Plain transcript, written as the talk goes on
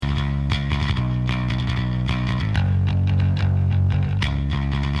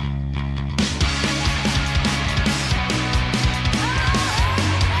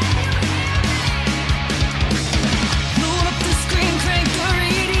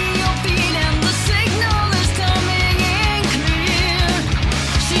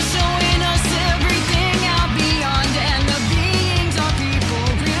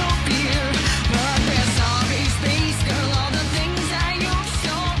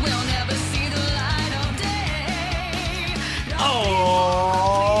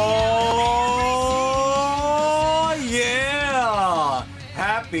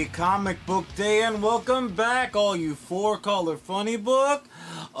Happy Comic Book Day and welcome back, all you four-color funny book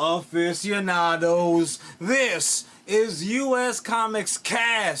aficionados. This is USComics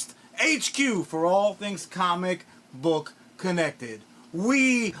Cast HQ for all things comic book connected.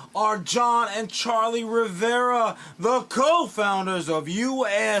 We are John and Charlie Rivera, the co-founders of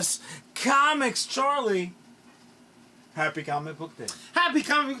USComics. Charlie, Happy Comic Book Day. Happy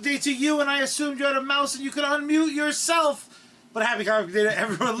Comic Book Day to you, and I assumed you had a mouse and you could unmute yourself. But happy Comic Book Day to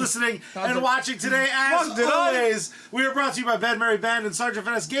everyone listening and watching today. As always, we are brought to you by Ben Mary Band and Sergeant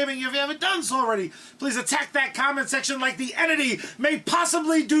Finesse Gaming. If you haven't done so already, please attack that comment section like the entity may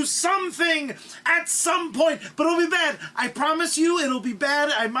possibly do something at some point. But it'll be bad. I promise you it'll be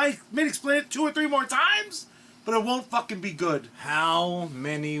bad. I might explain it 2 or 3 more times, but it won't fucking be good. How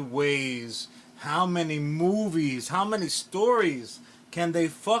many ways, how many movies, how many stories can they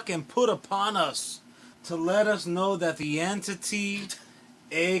fucking put upon us to let us know that the entity,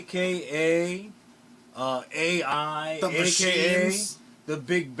 a.k.a. AI, the a.k.a. machines, the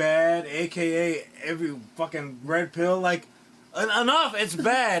big bad, a.k.a. every fucking red pill, like, enough, it's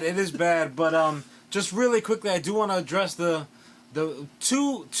bad, it is bad, but just really quickly, I do want to address the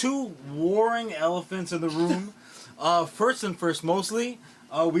two warring elephants in the room. First and first, mostly,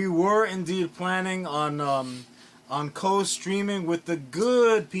 we were indeed planning on co-streaming with the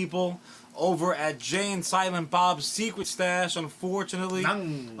good people over at Jay and Silent Bob's Secret Stash. Unfortunately,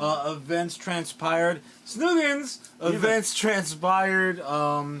 events transpired. Snoogans! Events transpired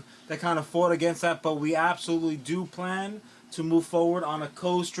that kind of fought against that, but we absolutely do plan to move forward on a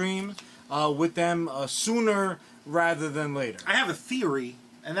co-stream with them sooner rather than later. I have a theory,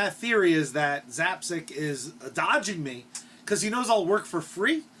 and that theory is that Zapsik is dodging me because he knows I'll work for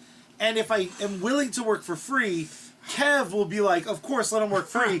free, and if I am willing to work for free, Kev will be like, of course, let him work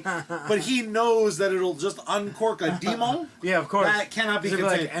free, but he knows that it'll just uncork a demon. Yeah, of course. That cannot be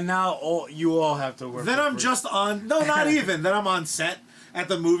contained. Like, and now you all have to work. Then for I'm free. just on. No, not even. Then I'm on set at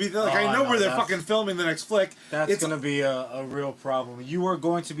the movie. Like I know where they're fucking filming the next flick. That's gonna be a real problem. You are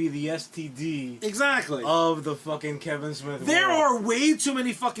going to be the STD exactly of the fucking Kevin Smith. There world. are way too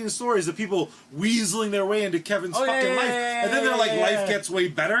many fucking stories of people weaseling their way into Kevin's fucking life, and then they're like, life gets way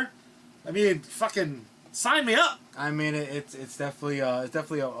better. I mean, fucking sign me up. I mean, it's definitely a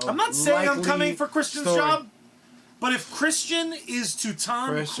I'm not saying I'm coming for Christian's story. job, but if Christian is to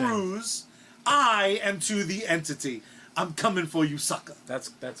Tom Cruise, I am to the entity. I'm coming for you, sucker. That's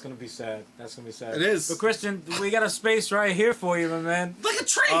gonna be sad. That's gonna be sad. It is. But Christian, we got a space right here for you, my man. Like a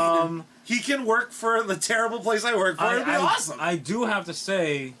trade. He can work for the terrible place I work for. It'd be awesome. I do have to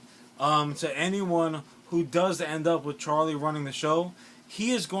say, to anyone who does end up with Charlie running the show,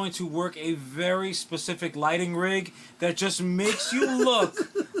 he is going to work a very specific lighting rig that just makes you look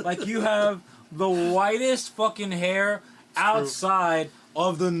like you have the whitest fucking hair outside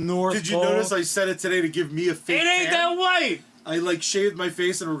of the North Pole. Did you notice I said it today to give me a fake tan? It ain't that white! I like shaved my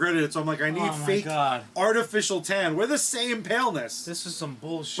face and regretted it, so I'm like, I need fake artificial tan. We're the same paleness. This is some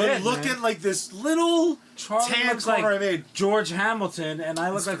bullshit. But look at like this little Charlie tan looks corner like I made. George Hamilton, and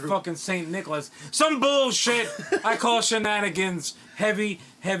I look like fucking St. Nicholas. Some bullshit. I call shenanigans. Heavy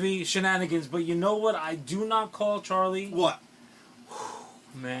shenanigans. But you know what I do not call, Charlie? What?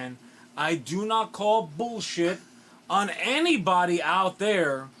 Man, I do not call bullshit on anybody out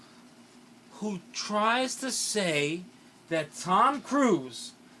there who tries to say that Tom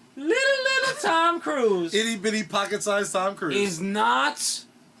Cruise, little Tom Cruise, itty bitty pocket sized Tom Cruise, is not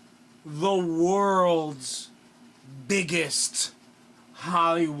the world's biggest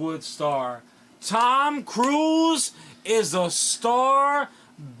Hollywood star. Tom Cruise is a star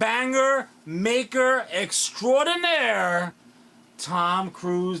banger maker extraordinaire. Tom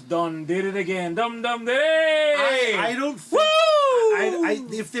Cruise done did it again. Dum dum did it. I don't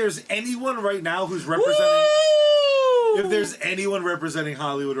think. If there's anyone right now who's representing. If there's anyone representing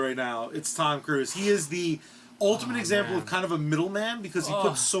Hollywood right now, it's Tom Cruise. He is the ultimate example of kind of a middleman because he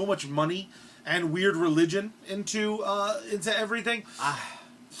puts so much money and weird religion into everything.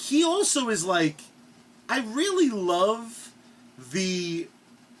 He also is like, I really love the.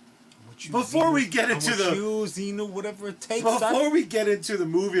 Before we get into the Xeno, whatever it takes. Before we get into the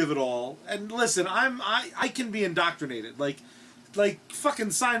movie of it all, and listen, I can be indoctrinated. Like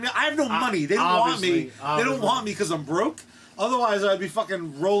fucking sign me. I have no money. They don't want me. They don't want me because I'm broke. Otherwise, I'd be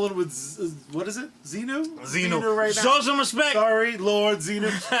fucking rolling with what is it? Xenu right now. Show some respect. Sorry, Lord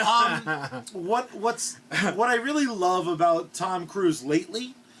Xenu. What I really love about Tom Cruise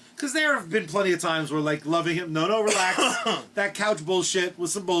lately, because there have been plenty of times where like loving him. No, relax. That couch bullshit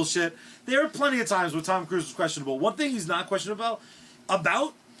was some bullshit. There are plenty of times where Tom Cruise was questionable. One thing he's not questionable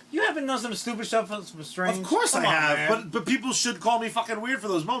about You haven't done some stupid stuff from Strange? Of course Come I on, have, man. but people should call me fucking weird for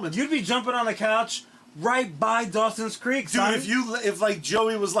those moments. You'd be jumping on the couch right by Dawson's Creek, Dude, son. if like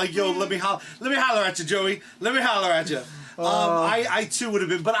Joey was like, yo, let me holler at you, Joey. Let me holler at you. I too would have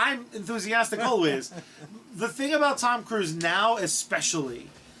been, but I'm enthusiastic always. The thing about Tom Cruise now, especially,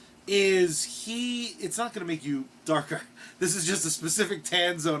 is it's not going to make you darker. This is just a specific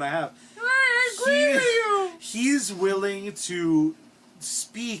tan zone I have. I agree with you. He's willing to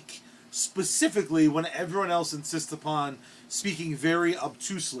speak specifically when everyone else insists upon speaking very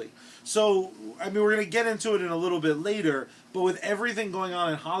obtusely. So, I mean, we're going to get into it in a little bit later, but with everything going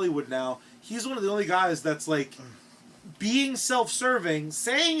on in Hollywood now, he's one of the only guys that's like being self-serving,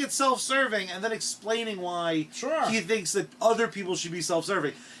 saying it's self-serving, and then explaining why he thinks that other people should be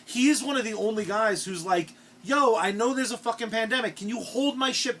self-serving. He's one of the only guys who's like, yo, I know there's a fucking pandemic. Can you hold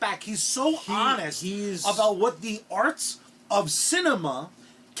my shit back? He's so honest about what the arts of cinema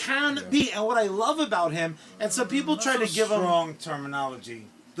can be, and what I love about him. And some people try to give him strong terminology.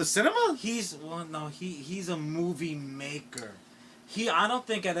 The cinema. He's a movie maker. I don't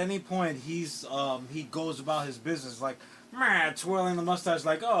think at any point he goes about his business like, man, twirling the mustache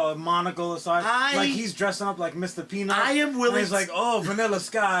like, oh, monocle aside, like he's dressing up like Mr. Peanut. I am willing. And he's like, oh, Vanilla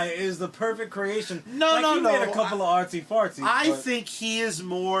Sky is the perfect creation. No. He made a couple of artsy fartsy. I think he is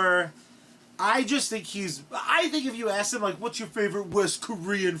more. I just think I think if you ask him like, what's your favorite West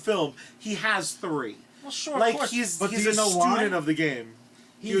Korean film, he has 3. Well, sure, like of course. he's but a do you know student why? of the game.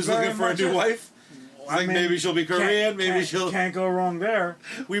 He He's was looking for a new wife. I Like mean, maybe she'll be Korean, maybe she'll. Can't go wrong there.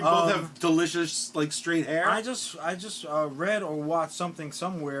 We both have delicious like straight hair. I just read or watched something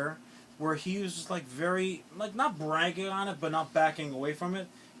somewhere where he was just like very like not bragging on it, but not backing away from it.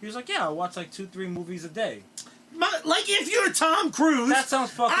 He was like, yeah, I watch like 2-3 movies a day. Like if you're Tom Cruise, that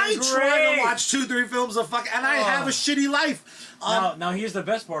sounds fucking I great. try to watch 2-3 films a fuck, and I have a shitty life. Now here's the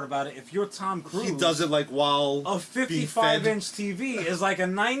best part about it. If you're Tom Cruise, he does it like while a 55-inch TV is like a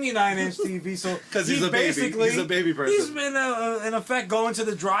 99-inch TV. So because he's a baby, he's a baby person. He's been in effect going to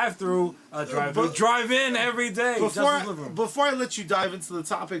the drive-in every day. Before I let you dive into the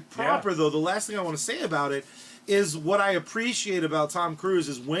topic proper, though, the last thing I want to say about it is what I appreciate about Tom Cruise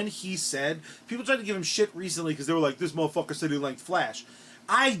is when he said, people tried to give him shit recently because they were like, this motherfucker said he liked Flash.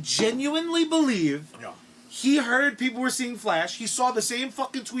 I genuinely believe he heard people were seeing Flash. He saw the same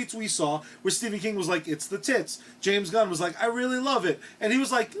fucking tweets we saw where Stephen King was like, it's the tits. James Gunn was like, I really love it. And he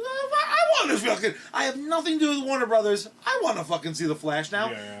was like, I want to fucking, I have nothing to do with Warner Brothers. I want to fucking see the Flash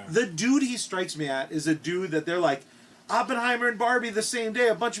now. The dude he strikes me at is a dude that they're like, Oppenheimer and Barbie the same day.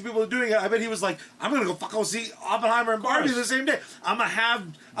 A bunch of people are doing it. I bet he was like, I'm gonna go fucking see Oppenheimer and Barbie the same day. I'm gonna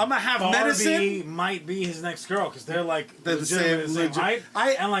have Barbie medicine. Might be his next girl because they're like the same height.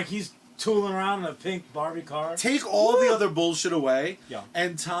 And like he's tooling around in a pink Barbie car. Take all the other bullshit away.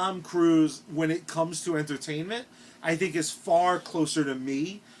 And Tom Cruise, when it comes to entertainment, I think is far closer to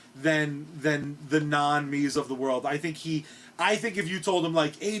me than the non-me's of the world. I think if you told him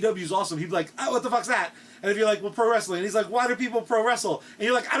like AEW's awesome, he'd be like, oh, what the fuck's that? And if you're like, well, pro wrestling, and he's like, why do people pro wrestle? And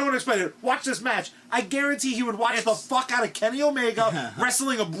you're like, I don't want to explain it. Watch this match. I guarantee he would watch the fuck out of Kenny Omega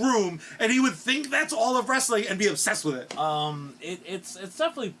wrestling a broom, and he would think that's all of wrestling and be obsessed with it. It's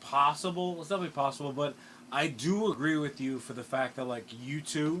definitely possible. It's definitely possible, but I do agree with you for the fact that like you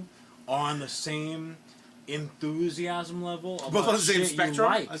two are on the same enthusiasm level. Both on the same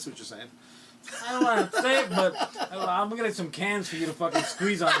spectrum. Like. That's what you're saying. I don't want to say it, but I'm gonna get some cans for you to fucking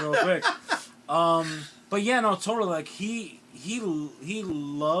squeeze on real quick. But yeah, no, totally. Like he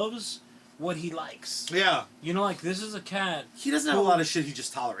loves what he likes. Yeah. You know, like this is a cat. He doesn't have a lot of shit he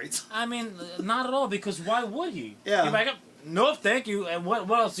just tolerates. I mean, not at all. Because why would he? Yeah. He'd be like, nope, thank you. And what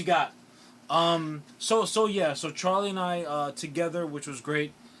else you got? So Charlie and I together, which was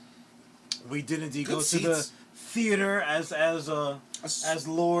great. We did indeed go to the theater as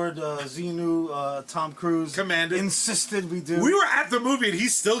Lord Xenu, Tom Cruise commanded, insisted we do. We were at the movie and he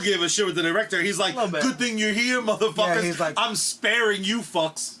still gave a shit with the director. He's like, good thing you're here, motherfuckers. Yeah, he's like, I'm sparing you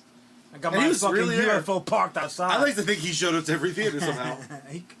fucks. I got my fucking really UFO parked outside. I like to think he showed up to every theater somehow.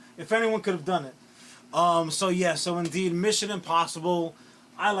 If anyone could have done it. So indeed, Mission Impossible.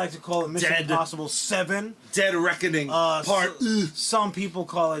 I like to call it Mission Impossible 7. Dead Reckoning Part. Some people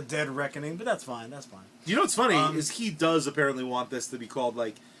call it Dead Reckoning, but that's fine. That's fine. You know what's funny is he does apparently want this to be called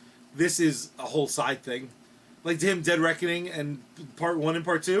like, this is a whole side thing, like to him, Dead Reckoning and Part 1 and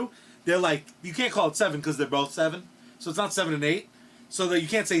Part 2. They're like, you can't call it 7 because they're both 7, so it's not 7 and 8. So that you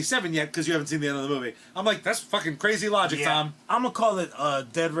can't say 7 yet because you haven't seen the end of the movie. I'm like, that's fucking crazy logic, Tom. I'm gonna call it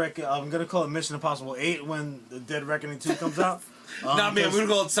Dead Reckoning. I'm gonna call it Mission Impossible 8 when the Dead Reckoning 2 comes out. Not me. I'm gonna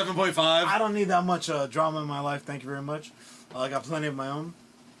call it 7.5. I don't need that much drama in my life. Thank you very much. I got plenty of my own.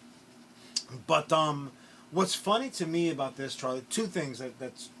 But what's funny to me about this, Charlie, two things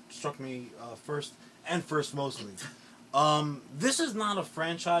that struck me first mostly. This is not a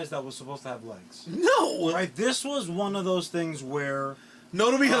franchise that was supposed to have legs. No! Right? This was one of those things where... No,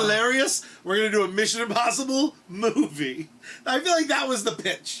 to be hilarious, we're going to do a Mission Impossible movie. I feel like that was the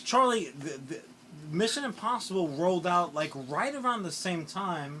pitch. Charlie, the Mission Impossible rolled out, like, right around the same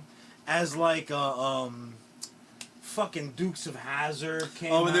time as, like, fucking Dukes of Hazzard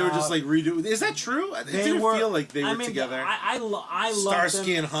came out. Oh, and they were just, like, redoing... Is that true? It didn't feel like they were together. I love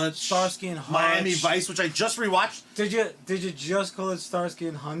Starsky and Hutch. Starsky and Hutch. Miami Vice, which I just rewatched. Did you just call it Starsky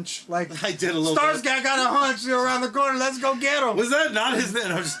and Hutch? Like, I did a little Starsky, bit. I got a hunch. You're around the corner. Let's go get him. Was that not his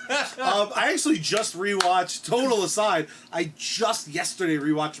name? I actually just rewatched, total aside, I just yesterday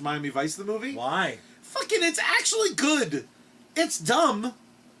rewatched Miami Vice, the movie. Why? Fucking, it's actually good. It's dumb,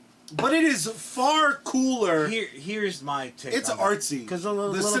 but it is far cooler. Here's my take. It's artsy. Because the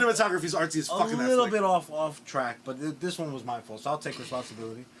cinematography is artsy as fucking a little bit off track, but this one was my fault, so I'll take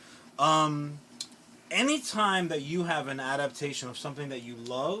responsibility. Anytime that you have an adaptation of something that you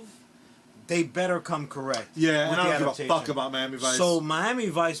love, they better come correct. Yeah, with and the I don't give a adaptation. fuck about Miami Vice. So Miami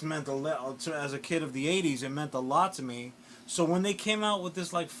Vice meant a lot as a kid of the '80s. It meant a lot to me. So when they came out with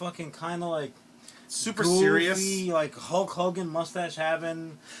this like fucking kind of like super goofy, serious, like Hulk Hogan mustache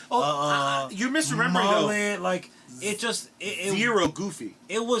having, you're misremembering mullet, though. like it just Zero goofy.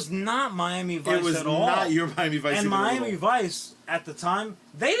 It was not Miami Vice It was at all. not your Miami Vice. And Miami Vice at the time,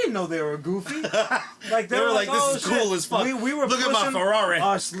 they didn't know they were goofy. Like they were like, "This oh, is cool as fuck." We were Look at my pushing Ferrari.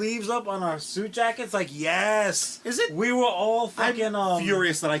 our sleeves up on our suit jackets. Like, yes, Is it? We were all fucking. I'm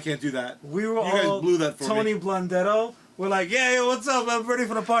furious that I can't do that. We were You all guys blew that for Tony me. Blundetto. We're like, yeah, yo, what's up? I'm ready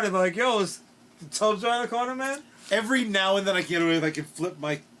for the party. They're like, yo, is Tubbs around the corner, man? Every now and then I can't believe I can flip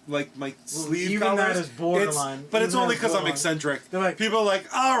my sleeve even collars. that is borderline. But it's Even only that is because I'm borderline. eccentric. They're like, People are like,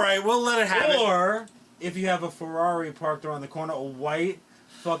 all right, we'll let it happen. or if you have a Ferrari parked around the corner, a white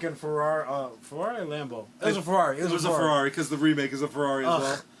fucking Ferrari, Ferrari or Lambo? It was a Ferrari. It was a Ferrari because the remake is a Ferrari as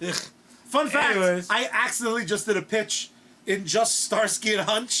well. Ugh. Fun fact, Anyways. I accidentally just did a pitch in just Starsky and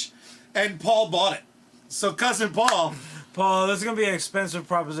Hutch, and Paul bought it. So cousin Paul... Paul, this is going to be an expensive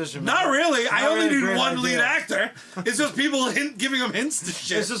proposition. Man. Not really. I only really a need great one idea. lead actor. It's just people giving him hints to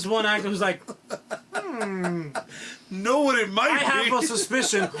shit. It's just one actor who's like, Know what it might I be. have a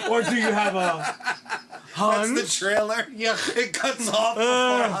suspicion, or do you have a hunch? That's the trailer. Yeah. It cuts off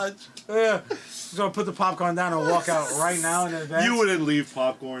before Hutch. Yeah. He's going to put the popcorn down and walk out right now in advance. You wouldn't leave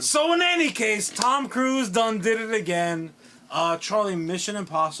popcorn. So in any case, Tom Cruise did it again. Charlie, Mission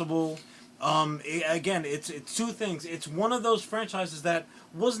Impossible. Again, it's two things. It's one of those franchises that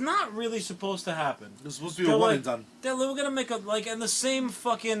was not really supposed to happen. It was supposed to be a one and done. We're gonna make a in the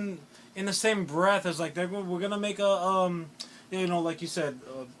same breath as like we're gonna make a like you said,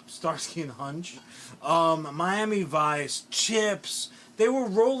 Starsky and Hutch, Miami Vice, Chips. They were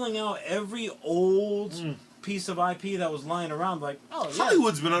rolling out every old piece of IP that was lying around. Like, oh yeah,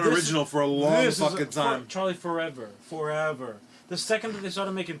 Hollywood's been unoriginal for a long fucking time. Charlie, forever. The second that they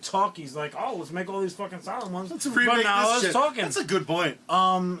started making talkies, like, oh, let's make all these fucking silent ones. Let's remake this shit. Talking. That's a good point.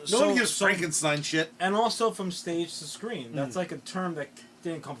 No one gives Frankenstein shit. And also from stage to screen. That's like a term that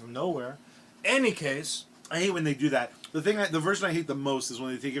didn't come from nowhere. Any case, I hate when they do that. The version I hate the most is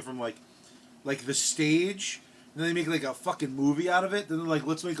when they take it from like the stage, and then they make like a fucking movie out of it. Then they're like,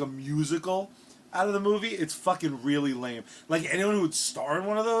 let's make a musical out of the movie. It's fucking really lame. Like anyone who would star in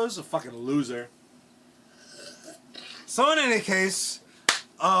one of those, a fucking loser. so in any case,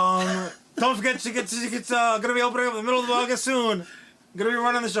 don't forget it's gonna be opening up in the middle of August soon. Gonna be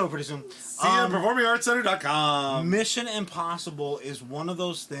running the show pretty soon. See you at PerformingArtsCenter.com. Mission Impossible is one of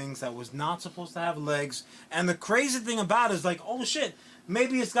those things that was not supposed to have legs, and the crazy thing about it is like, oh shit,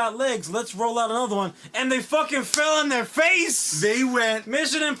 maybe it's got legs. Let's roll out another one, and they fucking fell on their face. They went.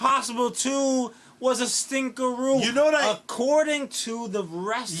 Mission Impossible 2 was a stinkeroo. You know what according to the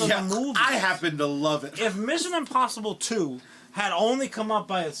rest of the movie, I happen to love it. if Mission Impossible 2 had only come out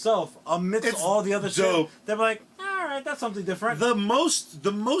by itself amidst It's all the other dope. shit, they'd be like, all right, that's something different. The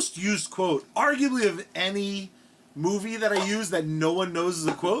most used quote, arguably of any movie that I use that no one knows is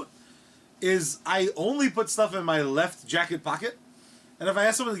a quote, is I only put stuff in my left jacket pocket, and if I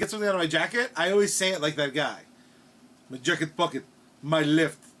ask someone to get something out of my jacket, I always say it like that guy. My jacket pocket, my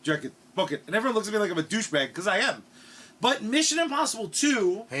left jacket pocket, and everyone looks at me like I'm a douchebag because I am. But Mission Impossible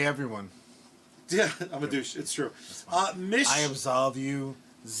 2. Hey everyone, Yeah, I'm a douche. It's true. I absolve you.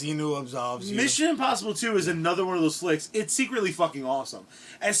 Xenu absolves you. Mission Impossible 2 is another one of those flicks. It's secretly fucking awesome.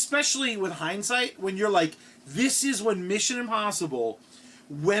 Especially with hindsight, when you're like, this is when Mission Impossible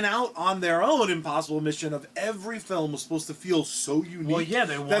went out on their own impossible mission of every film was supposed to feel so unique. Well, yeah,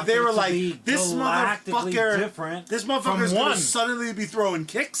 that they were like, this motherfucker, different this motherfucker's going to suddenly be throwing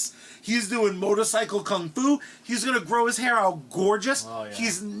kicks. He's doing motorcycle kung fu. He's going to grow his hair out gorgeous. Oh, yeah.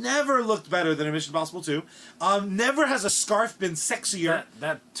 He's never looked better than in Mission Impossible 2. Never has a scarf been sexier.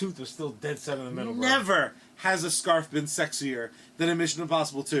 That tooth was still dead set in the middle, bro. Never has a scarf been sexier than in Mission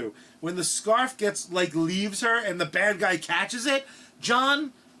Impossible 2. When the scarf gets, like, leaves her and the bad guy catches it,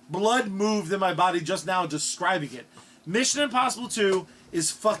 John, blood moved in my body just now describing it. Mission Impossible 2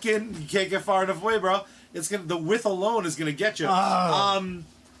 is fucking, you can't get far enough away, bro. It's gonna, the width alone is gonna get you. I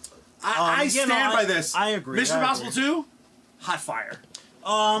stand by this. I agree. Mission Impossible 2, hot fire.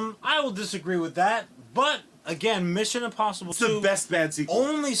 I will disagree with that, but again, Mission Impossible 2 It's the best bad sequel.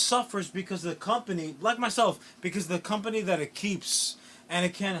 only suffers because the company, like myself, because the company that it keeps, and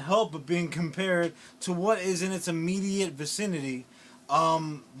it can't help but being compared to what is in its immediate vicinity.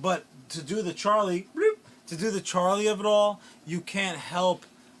 But to do the Charlie of it all, you can't help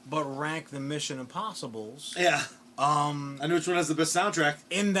but rank the Mission Impossibles. Yeah. I know which one has the best soundtrack.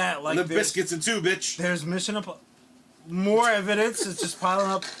 In that, like, the Biscuits and 2, bitch. There's more evidence. It's just piling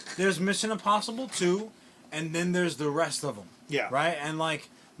up. There's Mission Impossible 2, and then there's the rest of them. Yeah. Right? And, like,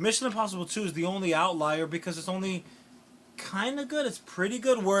 Mission Impossible 2 is the only outlier because it's only kind of good. It's pretty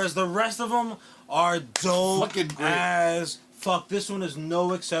good, whereas the rest of them are dope Fucking great. as fuck. This one is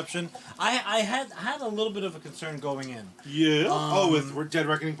no exception. I had a little bit of a concern going in. Yeah. With Dead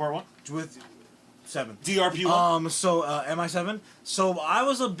Reckoning Part 1? With 7. DRP 1? MI7. So I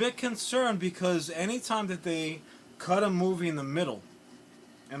was a bit concerned because anytime that they cut a movie in the middle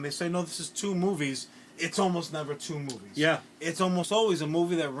and they say, no, this is 2 movies, it's almost never 2 movies. Yeah. It's almost always a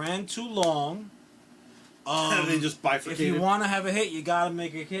movie that ran too long. And they just bifurcated. If you want to have a hit, you got to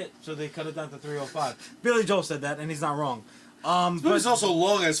make a hit. So they cut it down to 305. Billy Joel said that, and he's not wrong. But it's also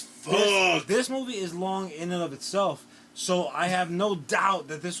long as fuck. This movie is long in and of itself. So I have no doubt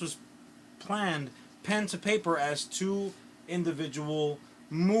that this was planned pen to paper as 2 individual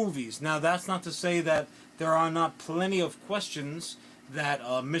movies. Now, that's not to say that there are not plenty of questions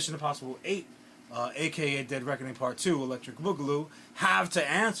that Mission Impossible 8, a.k.a. Dead Reckoning Part 2, Electric Boogaloo, have to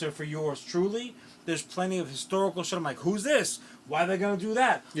answer for yours truly. There's plenty of historical shit. I'm like, who's this? Why are they going to do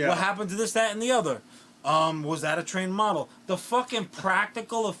that? Yeah. What happened to this, that, and the other? Was that a trained model? The fucking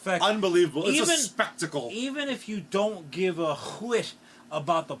practical effect. Unbelievable. It's a spectacle. Even if you don't give a whit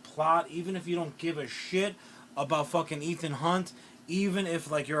about the plot, even if you don't give a shit about fucking Ethan Hunt, even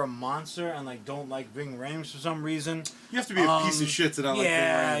if, like, you're a monster and, like, don't like Ving Rhames for some reason. You have to be a piece of shit to not like Ving Rhames.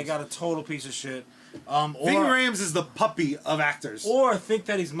 Yeah, I got a total piece of shit. Ving Rhames is the puppy of actors. Or think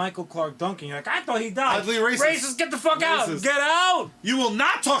that he's Michael Clark Duncan. You're like, I thought he died. Oddly racist. Racist, get the fuck out. Get out. You will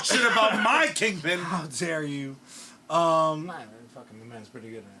not talk shit about my Kingpin. How dare you? Fucking the man's pretty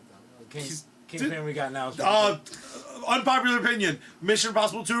good at it, though. Kingpin we got now is unpopular opinion. Mission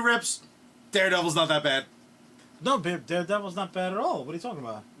Impossible 2 rips. Daredevil's not that bad. No, Daredevil's not bad at all. What are you talking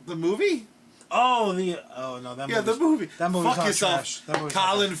about? The movie? Oh, no, that movie. Yeah, the movie. That movie's Fuck yourself. trash.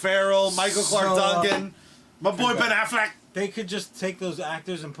 Colin Farrell, Michael Clark Duncan, my boy Ben Affleck. They could just take those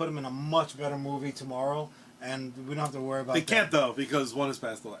actors and put them in a much better movie tomorrow, and we don't have to worry about that. They can't, though, because one has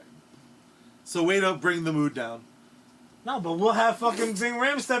passed away. So way to bring the mood down. No, but we'll have fucking Ving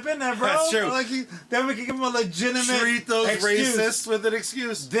Rhames step in there, bro. That's true. Like then we can give him a legitimate treat those excuse. racists with an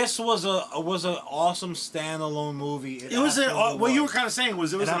excuse. This was an awesome standalone movie. It was what you were kind of saying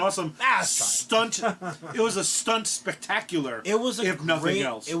was an awesome stunt. It was a stunt spectacular. It was if nothing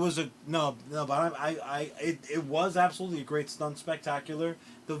else. It was but it was absolutely a great stunt spectacular.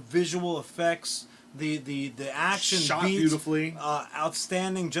 The visual effects, the action shot beats, beautifully,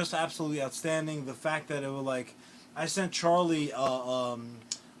 outstanding, just absolutely outstanding. The fact that it was like. I sent Charlie a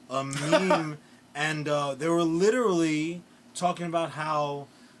meme, and they were literally talking about how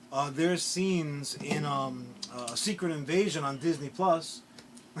there's scenes in Secret Invasion on Disney Plus.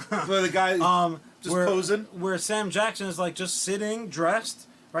 Where the guy posing? Where Sam Jackson is like just sitting, dressed.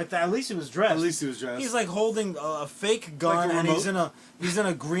 Right there. At least he was dressed. He's like holding a fake gun, like and he's in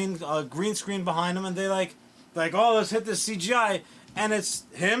a green screen behind him, and they like, oh, let's hit this CGI. And it's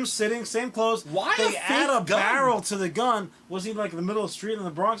him sitting, same clothes. Why they add a barrel to the gun? Was he like in the middle of the street in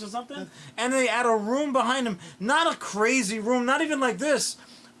the Bronx or something? And they add a room behind him. Not a crazy room, not even like this.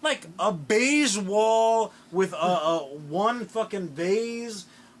 Like a beige wall with one fucking vase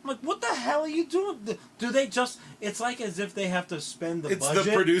I'm like, what the hell are you doing? Do they just? It's like as if they have to spend the It's budget.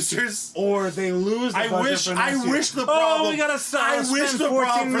 the producers. Or they lose the budget for next year. wish the problem. Oh, we gotta I wish the 14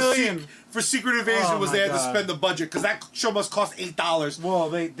 problem million. for Secret Invasion Oh, was my they had to God. spend the budget because that show must cost $8. Well,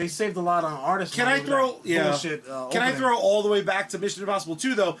 they saved a lot on artists. Can I throw bullshit, Can I opening. throw all the way back to Mission Impossible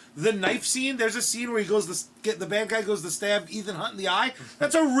 2 though? The knife scene. There's a scene where he goes to get the bad guy goes to stab Ethan Hunt in the eye.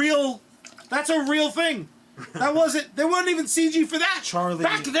 That's a real thing. That wasn't. There wasn't even CG for that. Charlie.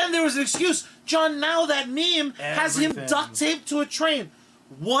 Back then there was an excuse. John, now that meme has him Everything. duct taped to a train.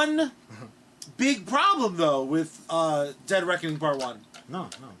 One big problem though with Dead Reckoning Part 1. No.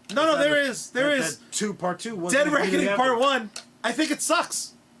 No, there is. Part two. wasn't Dead really Reckoning ever. Part 1, I think it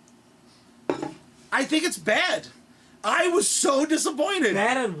sucks. I think it's bad. I was so disappointed.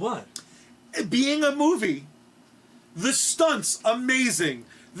 Bad at what? Being a movie. The stunts, amazing.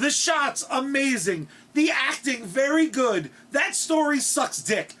 The shots, amazing. The acting, very good. That story sucks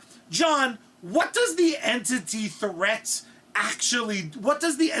dick. John, what does the entity threat actually... What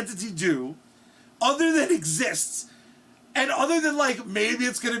does the entity do other than exists? And other than, like, maybe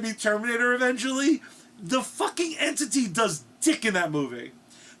it's going to be Terminator eventually? The fucking entity does dick in that movie.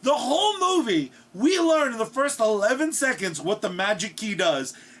 The whole movie, we learn in the first 11 seconds what the magic key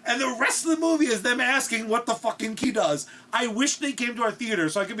does. And the rest of the movie is them asking what the fucking key does. I wish they came to our theater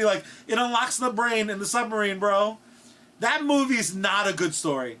so I could be like, it unlocks the brain in the submarine, bro. That movie is not a good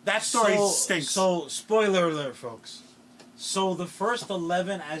story. That story stinks. So, spoiler alert, folks. So, the first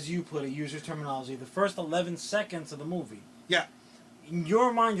 11, as you put it, use your terminology, the first 11 seconds of the movie. Yeah. In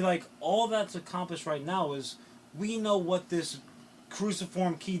your mind, you're like, all that's accomplished right now is we know what this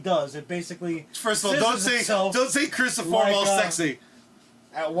cruciform key does. It basically First of all, don't say cruciform like, all sexy.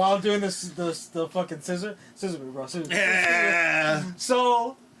 While doing the fucking scissor me, bro. Yeah.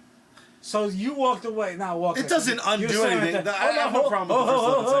 So you walked away. Not walking. It doesn't undo anything. I have no problem with the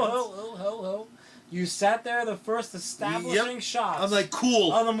first 11 seconds. You sat there the first establishing shots. I'm like,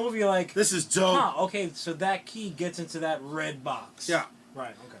 cool. On the movie, you're like, this is dope. Huh, okay, so that key gets into that red box. Yeah.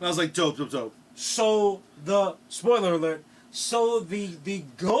 Right. Okay. And I was like, dope. So the spoiler alert. So the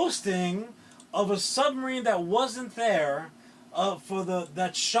ghosting of a submarine that wasn't there.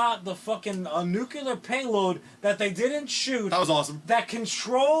 That shot the fucking nuclear payload that they didn't shoot. That was awesome. That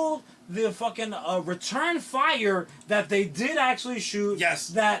controlled the fucking return fire that they did actually shoot. Yes.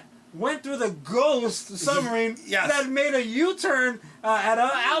 That went through the ghost submarine. Yes. That made a U-turn at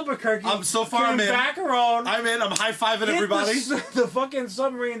Albuquerque. I'm so far. Came back around. I'm in. I'm high-fiving everybody. The fucking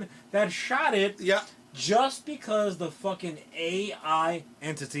submarine that shot it. Yeah. Just because the fucking AI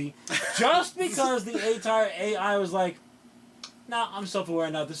entity, just because the entire AI was like, nah, I'm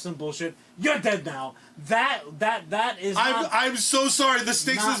self-aware now. This is some bullshit. You're dead now. That is. I'm so sorry. The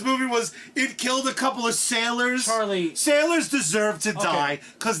stakes of this movie was it killed a couple of sailors. Charlie. Sailors deserve to die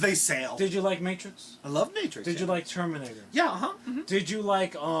because they sail. Did you like Matrix? I love Matrix. Did you like Terminator? Yeah. Mm-hmm. Did you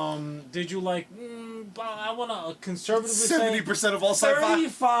like I want to conservatively say 70% of all sci-fi.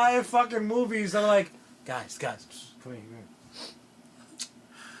 35 fucking movies that are like, guys, come here.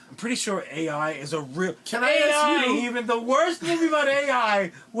 I'm pretty sure AI is a real. Can I AI, ask you? even the worst movie about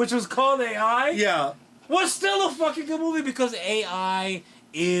AI, which was called AI, Yeah. was still a fucking good movie because AI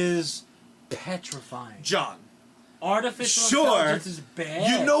is petrifying. John. Artificial intelligence is bad.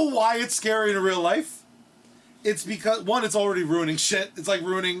 You know why it's scary in real life? It's because, one, it's already ruining shit. It's like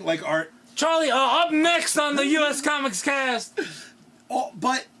ruining, like, art. Charlie, up next on the USComics cast. Oh,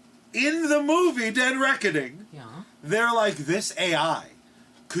 but in the movie Dead Reckoning, they're like, this AI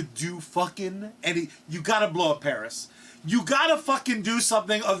could do fucking any... You gotta blow up Paris. You gotta fucking do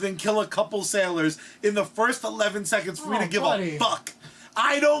something other than kill a couple sailors in the first 11 seconds for me to give a fuck.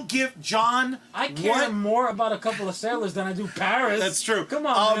 I don't give... John... I care more about a couple of sailors than I do Paris. That's true. Come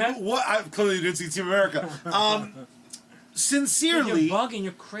on, man. I clearly didn't see Team America. Sincerely... You're bugging.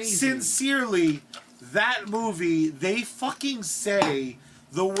 You're crazy. Sincerely, that movie, they fucking say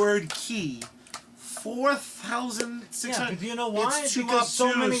the word key 4,600... Yeah, but do you know why? It's too because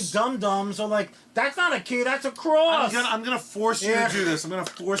so many dum-dums are like, that's not a key, that's a cross. I'm gonna force you to do this. I'm gonna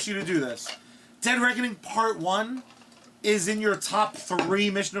force you to do this. Dead Reckoning Part 1 is in your top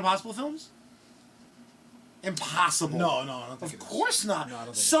 3 Mission Impossible films? Impossible. No, I don't think Of course not. No, I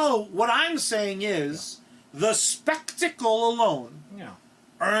don't think so, what I'm saying is, the spectacle alone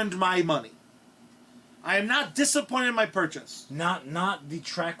earned my money. I am not disappointed in my purchase. Not the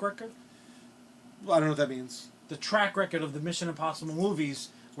track record? I don't know what that means. The track record of the Mission Impossible movies,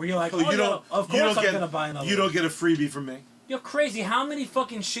 where you're like, of course I'm gonna buy another. You don't get a freebie from me. You're crazy. How many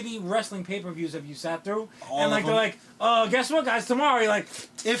fucking shitty wrestling pay-per-views have you sat through? All and of like them. they're like, oh, guess what, guys? Tomorrow, you're like,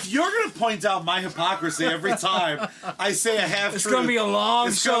 If you're gonna point out my hypocrisy every time I say a half it's truth, gonna be a long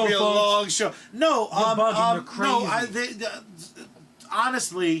it's show. gonna be a folks. long show. No, bugging, you're no. crazy.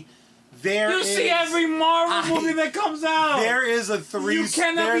 Honestly, there You is, see every Marvel movie that comes out. There is a three. You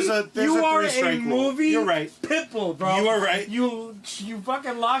cannot there's be. a there's You a are three-strike a rule. movie. You're right. Pitbull, bro. You are right. You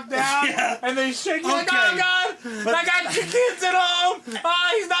fucking lock down Yeah. and they shake you like, Okay. oh god, But- I got your kids at home.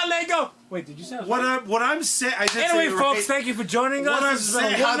 Ah, he's not letting go. Wait, did you say that? What I'm saying, I did Anyway, say folks, right. thank you for joining us. What I'm This has been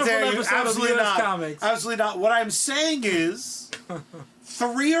saying, a how wonderful dare you? episode Absolutely of US not. Comics. Absolutely not. What I'm saying is,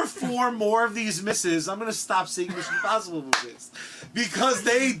 3 or 4 more of these misses, I'm gonna stop seeing Mission Impossible movies because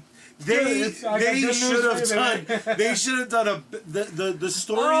they should have done the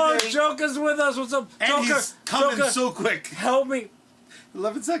story. Oh, Joker's with us. What's up, and Joker? he's coming Joker, so quick. help me.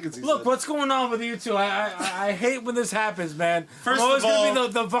 11 seconds. He Look, said. what's going on with you two? I hate when this happens, man. First I'm always of all- gonna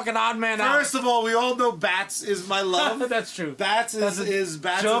be the fucking odd man First of all, we all know Bats is my love. out. That's true. Bats That's is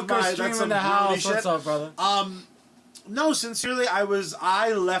Bats Joker is my. stream That's in some the house. shit. What's up, brother? No, sincerely, I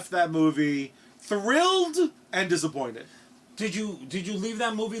left that movie thrilled and disappointed. Did you leave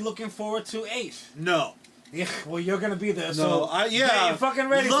that movie looking forward to 8? No. Yeah, well, you're gonna be there. No, So yeah, you're fucking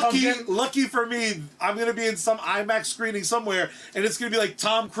ready. pumpkin. Lucky for me, I'm gonna be in some IMAX screening somewhere, and it's gonna be like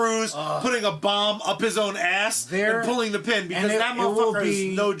Tom Cruise putting a bomb up his own ass and pulling the pin because And that it will motherfucker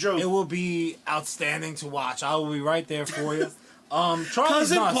be is no joke. It will be outstanding to watch. I will be right there for you. Charlie's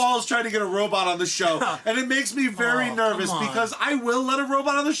Cousin nuts. Paul's trying to get a robot on the show, and it makes me very Oh, nervous come on. because I will let a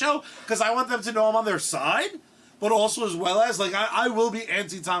robot on the show because I want them to know I'm on their side, but also as well as like I will be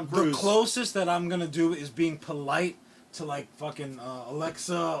anti-Tom The Cruise. closest that I'm gonna do is being polite to like fucking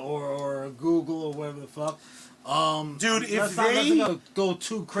Alexa or Google or whatever the fuck. Dude, if let's they not go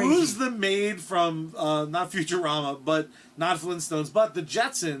too crazy. Who's the maid from not Futurama, but not Flintstones, but the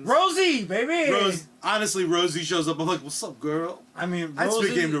Jetsons? Rosie, baby. Honestly, Rosie shows up. I'm like, "What's up, girl?" I mean, I'd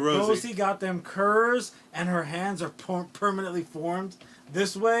speak game to Rosie. Rosie got them curves, and her hands are permanently formed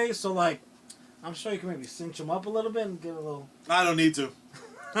this way. So like, I'm sure you can maybe cinch them up a little bit and get a little. I don't need to.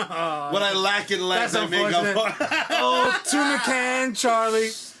 What I lack in legs, I That's make up for. Oh, tuna can, Charlie.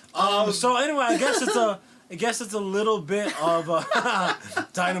 So anyway, I guess it's a little bit of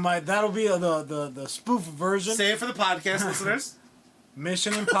Dynamite. That'll be the spoof version. Say it for the podcast listeners.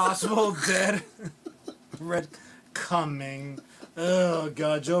 Mission Impossible Dead Red coming. Oh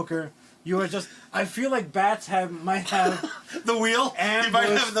god, Joker. You are just. I feel like Bats might have The wheel. ambushed. You might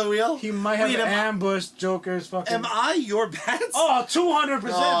have the wheel. He might have Wait, ambushed Joker's fucking. Am I your Bats? Oh,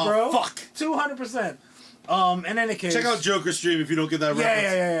 200%, bro. Fuck. 200%. In any case. Check out Joker stream if you don't get that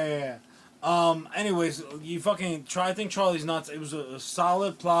reference. Yeah. Anyways, you fucking try. I think Charlie's nuts. It was a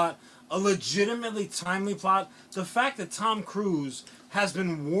solid plot, a legitimately timely plot. The fact that Tom Cruise has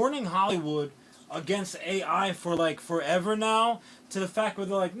been warning Hollywood against AI for like forever now, to the fact where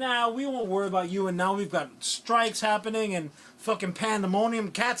they're like, nah, we won't worry about you, and now we've got strikes happening and fucking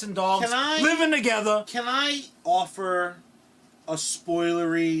pandemonium, cats and dogs living together. Can I offer a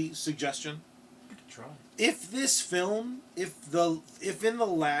spoilery suggestion? Try. If this film, if in the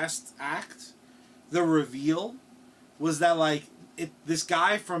last act, the reveal was that like this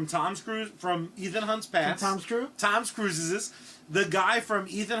guy from from Ethan Hunt's past, Tom Cruise's the guy from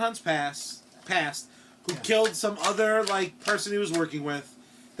Ethan Hunt's past who killed some other like person he was working with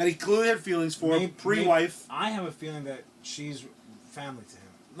that he clearly had feelings for, pre-wife. I have a feeling that she's family to him.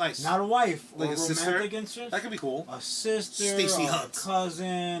 Nice. Not a wife, Like or a sister? romantic interest. That could be cool. A sister, Stacey a Hunt.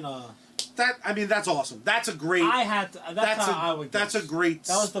 cousin. That's awesome. That's a great. I had to. That's how I would. That's guess. a great.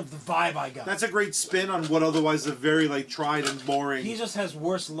 That was the vibe I got. That's a great spin on what otherwise is a very like tried and boring. He just has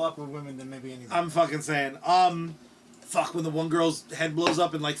worse luck with women than maybe anybody. I'm fucking saying. Fuck, when the one girl's head blows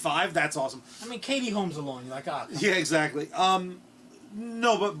up in like 5, that's awesome. I mean, Katie Holmes alone. You're like, Yeah, exactly.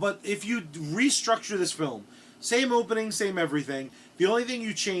 No, but if you restructure this film, same opening, same everything. The only thing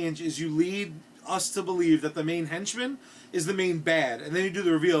you change is you lead us to believe that the main henchman is the main bad, and then you do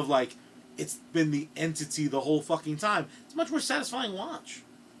the reveal of like it's been the entity the whole fucking time. It's a much more satisfying watch.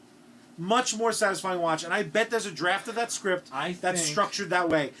 Much more satisfying watch, and I bet there's a draft of that script that's structured that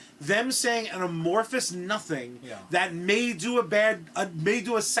way. Them saying an amorphous nothing that may do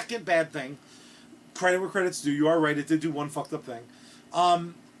a second bad thing. Credit where credit's due. You are right; it did do one fucked up thing.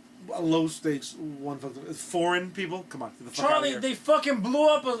 A low stakes one fucked up. Foreign people, come on, get the fuck out of Charlie, here. they fucking blew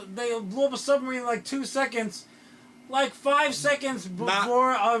up a submarine in like 2 seconds, like 5 seconds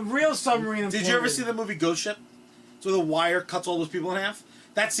before a real submarine. Did you ever see the movie Ghost Ship? So the wire cuts all those people in half.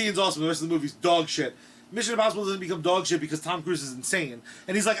 That scene's awesome. The rest of the movie's dog shit. Mission Impossible doesn't become dog shit because Tom Cruise is insane.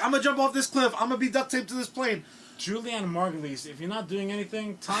 And he's like, I'm going to jump off this cliff. I'm going to be duct taped to this plane. Julianne Margulies, if you're not doing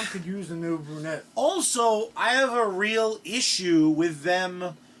anything, Tom could use a new brunette. Also, I have a real issue with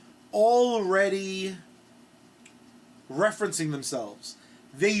them already referencing themselves.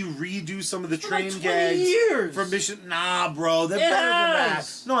 They redo some of the train like 20 gags years. from Mission. Nah, bro, they're better than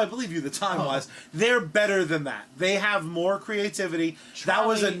that. No, I believe you. The time was. They're better than that. They have more creativity. That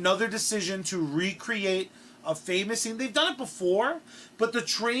was another decision to recreate a famous scene. They've done it before, but the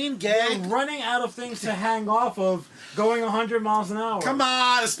train gag. They're running out of things to hang off of, going 100 miles an hour. Come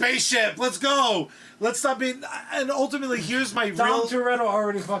on, a spaceship. Let's go. Let's stop being. And ultimately, here's my Tom real. Toretto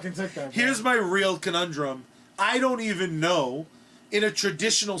already fucking took that. Here's my real conundrum. I don't even know, in a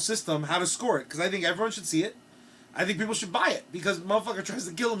traditional system, how to score it, because I think everyone should see it. I think people should buy it, because motherfucker tries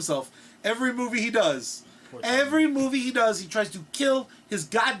to kill himself every movie he does. Every movie he does, he tries to kill his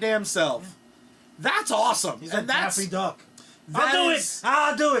goddamn self. That's awesome. He's and a that's Daffy Duck. that I'll do is- it.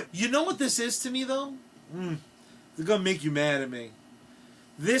 I'll do it. You know what this is to me, though? They're gonna make you mad at me.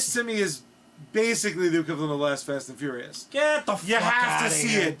 This to me is basically the equivalent of Last Fast and Furious. Get the fuck You have to outta see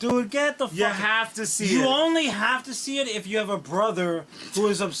here, it. dude. Get the fuck. You have to see it. You only have to see it if you have a brother who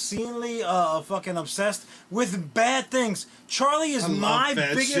is obscenely fucking obsessed with bad things. Charlie is I love my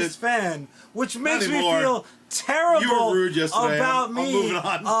bad biggest shit. fan, which makes me anymore. feel terrible You were rude yesterday. about I'm me. moving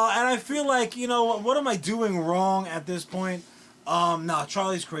on. And I feel like, you know, what am I doing wrong at this point? No,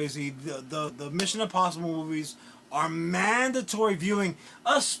 Charlie's crazy. The Mission Impossible movies are mandatory viewing,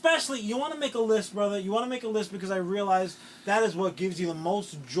 especially, you want to make a list, brother. You want to make a list because I realize that is what gives you the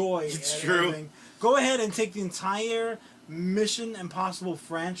most joy. It's at true. everything. Go ahead and take the entire Mission Impossible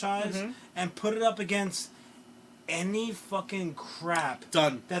franchise and put it up against any fucking crap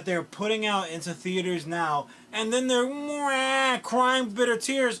Done. that they're putting out into theaters now, and then they're crying bitter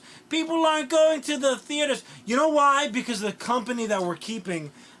tears. People aren't going to the theaters. You know why? Because the company that we're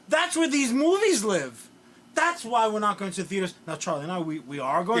keeping, that's where these movies live. That's why we're not going to the theaters. Now, Charlie and I, we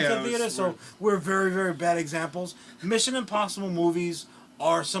are going to the theaters, so we're very, very bad examples. Mission Impossible movies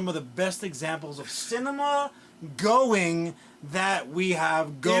are some of the best examples of cinema going that we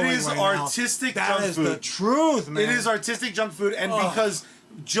have going It is right artistic now. junk That is food. the truth, man. It is artistic junk food, and because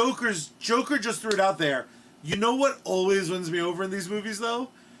Joker just threw it out there. You know what always wins me over in these movies, though?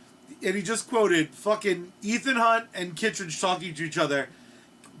 And he just quoted fucking Ethan Hunt and Kittredge talking to each other.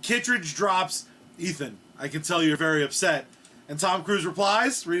 Kittredge drops, "Ethan, I can tell you're very upset." And Tom Cruise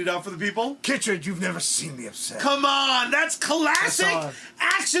replies, read it out for the people. Kittredge, you've never seen me upset. Come on, that's classic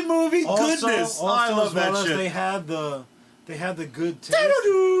action movie goodness. Also, I love as well that as shit. they had the good taste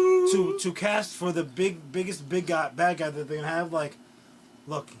to cast for the biggest bad guy that they're gonna have. Like,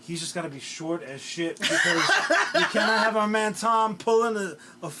 look, he's just gotta be short as shit because you cannot have our man Tom pulling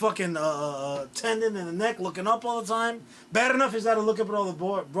a fucking tendon in the neck, looking up all the time. Bad enough he's got to look up at all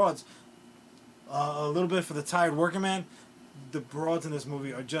the broads. A little bit for the tired working man. The broads in this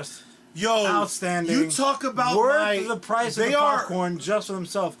movie are just outstanding. You talk about worth the price of the popcorn just for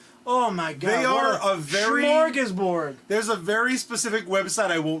themselves. Oh my god! They are a very smorgasbord. There's a very specific website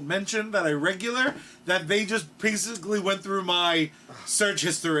I won't mention that I regular that they just basically went through my search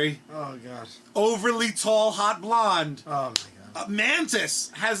history. Oh god! Overly tall, hot blonde. Oh my god! Mantis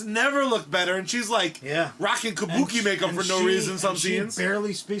has never looked better, and she's like rocking kabuki makeup for no reason. Some scenes. She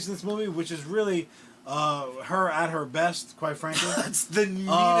barely speaks in this movie, which is really her at her best, quite frankly. That's the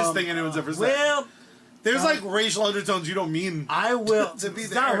neatest thing anyone's ever said. Well. There's like racial undertones you don't mean. I will. to be It's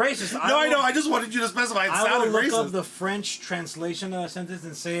there. not racist. I know. I just wanted you to specify. It I sounded will look racist. up the French translation of that sentence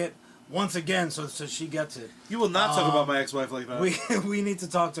and say it once again, so she gets it. You will not talk about my ex-wife like that. We need to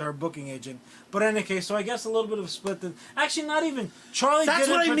talk to her booking agent. But in any case, so I guess a little bit of a split. Actually, not even Charlie. That's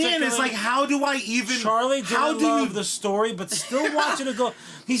didn't what I mean. It's particularly- like, how do I even? Charlie how didn't do love you? the story, but still wants you to go.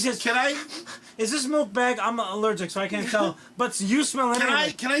 He says, Can I? Is this milk bag? I'm allergic, so I can't tell. But you smell it.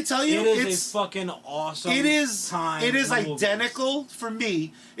 Can I tell you? It is it's a fucking awesome. It is. Time It is in the movies. identical for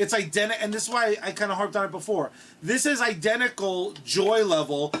me. It's identical, and this is why I kind of harped on it before. This is identical joy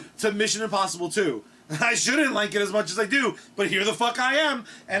level to Mission Impossible 2. I shouldn't like it as much as I do, but here the fuck I am,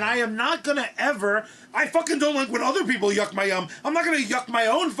 and I am not gonna ever. I fucking don't like when other people yuck my yum. I'm not gonna yuck my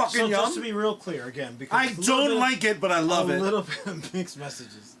own fucking So yum. just to be real clear again, because I don't like it, but I love a it. little bit of mixed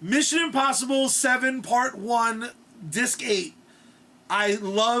messages. Mission Impossible 7 Part 1, Disc 8.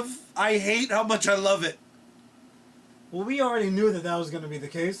 I hate how much I love it. Well, we already knew that was going to be the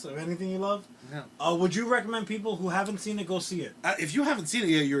case of anything you love. Yeah. Would you recommend people who haven't seen it go see it? If you haven't seen it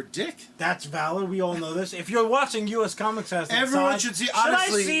yet, you're a dick. That's valid. We all know this. If you're watching USComics, has to Everyone decide, should see. Should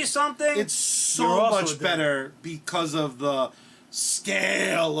Honestly, I see something? It's so You're also a much dick. better because of the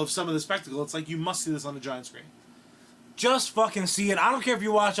scale of some of the spectacle. It's like you must see this on a giant screen. Just fucking see it. I don't care if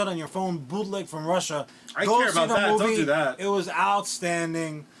you watch it on your phone, bootleg from Russia. I care about that. Don't do that. It was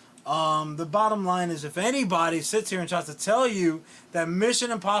outstanding. The bottom line is, if anybody sits here and tries to tell you that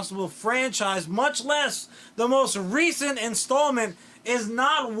Mission Impossible franchise, much less the most recent installment, is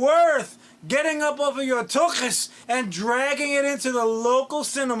not worth getting up over your tuchus and dragging it into the local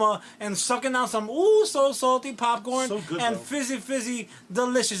cinema and sucking down some so salty popcorn and fizzy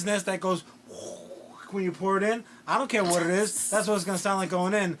deliciousness that goes when you pour it in. I don't care what it is. That's what it's going to sound like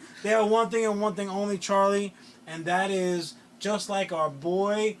going in. They have one thing and one thing only, Charlie, and that is just like our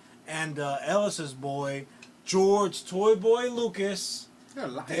boy and Ellis's boy, George Toy Boy Lucas.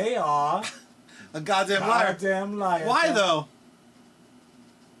 They are a goddamn liar. Why though?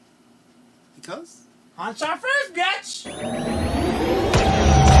 Because? On shot first, bitch!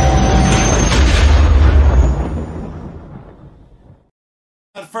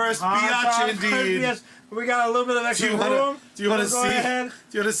 At first, biatch indeed. Yes, we got a little bit of extra room. Do you want to see? Do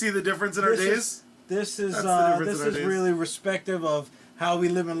you want to see the difference in our days? This is really respective of how we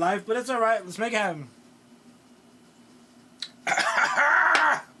live in life, but it's all right. Let's make it happen.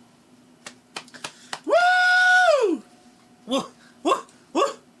 Woo! Woo! Woo! Woo!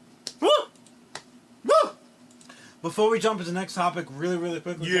 Woo! Woo! Before we jump into the next topic, really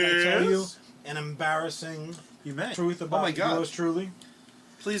quickly, can I tell you an embarrassing truth about yours truly?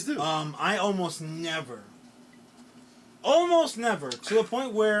 Please do. I almost never, to the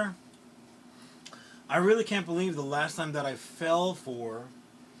point where I really can't believe the last time that I fell for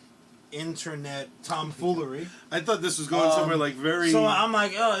internet tomfoolery. I thought this was going somewhere like very... So I'm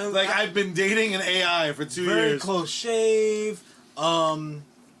like... I've been dating an AI for 2 years. Very close shave. Your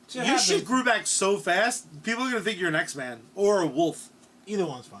shit grew back so fast, people are going to think you're an X-Man or a wolf. Either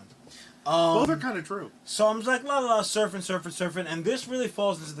one's fine. Both are kind of true. So I'm just like, surfing, and this really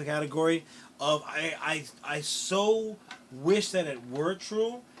falls into the category of I so wish that it were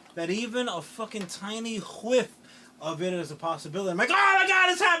true, that even a fucking tiny whiff of it is a possibility. I'm like, oh my god,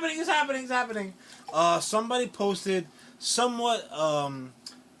 it's happening. Somebody posted somewhat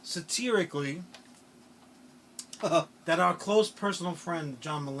satirically that our close personal friend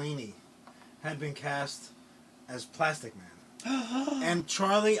John Mulaney had been cast as Plastic Man. And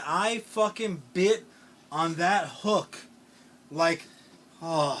Charlie, I fucking bit on that hook. Like,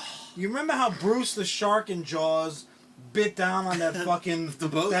 you remember how Bruce the shark in Jaws bit down on that fucking the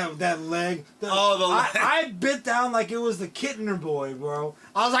boat? that leg? The leg. I bit down like it was the Kittner boy, bro.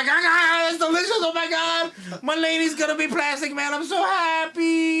 I was like, it's delicious, oh my god! My lady's gonna be Plastic Man, I'm so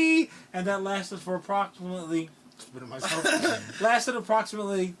happy! And that lasted for approximately 11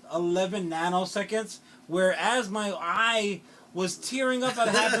 nanoseconds, whereas my eye was tearing up at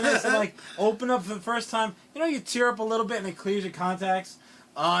happiness and like open up for the first time. You know, you tear up a little bit and it clears your contacts,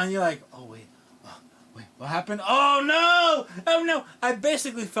 and you're like, oh wait, what happened? Oh no! I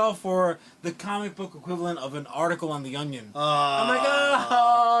basically fell for the comic book equivalent of an article on The Onion. I'm like,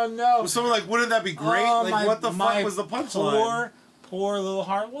 oh no! Was someone like, wouldn't that be great? What the fuck was the punchline? Poor little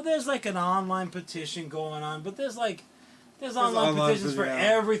heart. Well, there's like an online petition going on, but there's online petitions for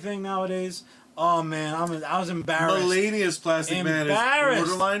everything nowadays. Oh man, I was embarrassed. Melania's Plastic Man is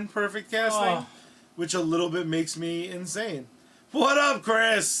borderline perfect casting, which a little bit makes me insane. What up,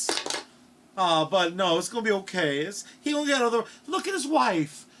 Chris? But no, it's gonna be okay. He gonna get other. Look at his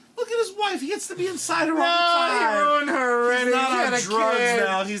wife. He gets to be inside her all the time. He ruined her already. He's not on drugs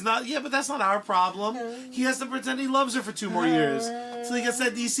now. He's not. Yeah, but that's not our problem. He has to pretend he loves her for 2 more years till he gets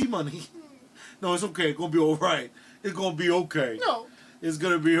that DC money. No, it's okay. It's gonna be all right. It's gonna be okay. No. It's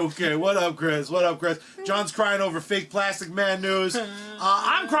gonna be okay. What up, Chris? John's crying over fake Plastic Man news.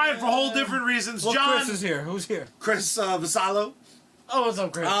 I'm crying for whole different reasons. Well, John, Chris is here. Who's here? Chris Vassallo. Oh, what's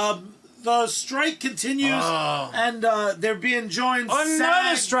up, Chris? The strike continues, and they're being joined.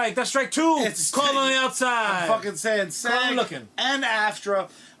 Another strike. That's strike 2. It's call on the outside. I'm fucking saying SAG and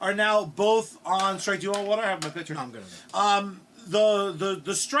AFTRA are now both on strike. Do you want water? I have my pitcher. No, I'm good.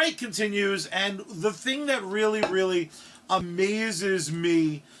 The strike continues, and the thing that really amazes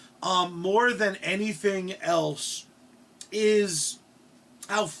me more than anything else is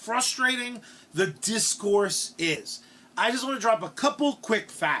how frustrating the discourse is. I just want to drop a couple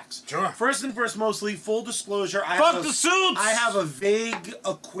quick facts. Sure. First and first, mostly, full disclosure. Fuck the suits! I have a vague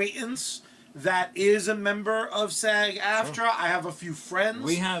acquaintance that is a member of SAG AFTRA. Sure. I have a few friends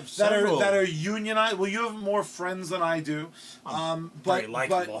that are unionized. Well, you have more friends than I do. Very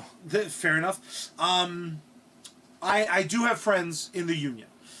likable. Fair enough. I do have friends in the union.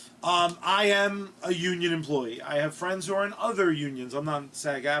 I am a union employee. I have friends who are in other unions. I'm not in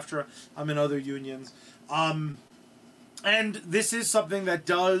SAG AFTRA. I'm in other unions. And this is something that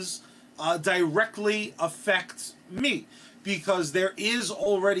does directly affect me, because there is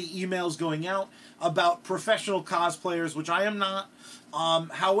already emails going out about professional cosplayers, which I am not.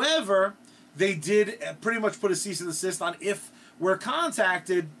 However, they did pretty much put a cease and desist on if we're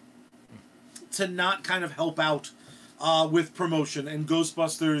contacted to not kind of help out with promotion. And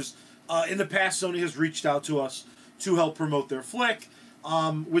Ghostbusters, in the past, Sony has reached out to us to help promote their flick,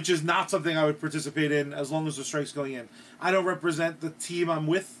 which is not something I would participate in as long as the strike's going in. I don't represent the team I'm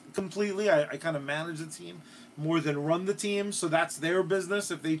with completely. I kind of manage the team more than run the team, so that's their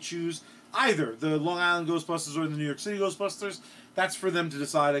business. If they choose either the Long Island Ghostbusters or the New York City Ghostbusters, that's for them to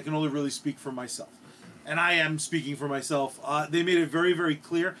decide. I can only really speak for myself. And I am speaking for myself. They made it very, very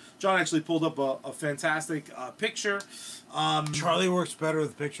clear. John actually pulled up a fantastic picture. Charlie works better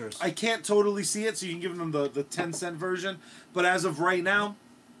with pictures. I can't totally see it, so you can give them the 10-cent version. But as of right now,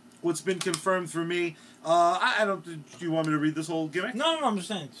 what's been confirmed for me, I don't... Do you want me to read this whole gimmick? No, I'm just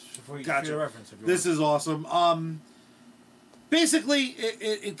saying. For your reference. This is awesome. Basically,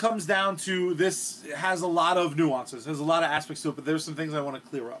 it comes down to this. It has a lot of nuances. There's a lot of aspects to it, but there's some things I want to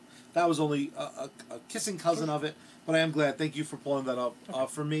clear up. That was only a kissing cousin of it, but I am glad. Thank you for pulling that up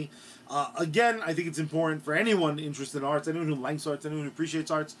for me. Again, I think it's important for anyone interested in arts, anyone who likes arts, anyone who appreciates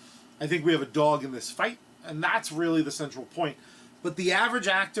arts. I think we have a dog in this fight, and that's really the central point. But the average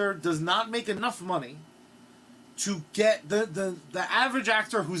actor does not make enough money to get the average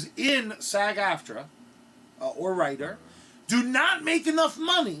actor who's in SAG-AFTRA or writer do not make enough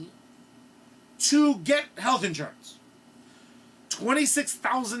money to get health insurance.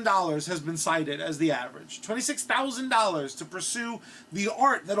 $26,000 has been cited as the average. $26,000 to pursue the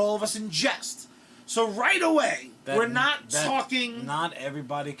art that all of us ingest. So right away, we're not talking... Not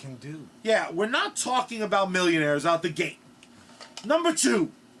everybody can do. Yeah, we're not talking about millionaires out the gate. Number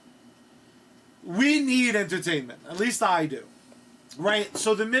two, we need entertainment. At least I do. Right?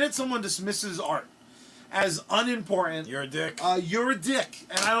 So the minute someone dismisses art as unimportant... You're a dick. You're a dick,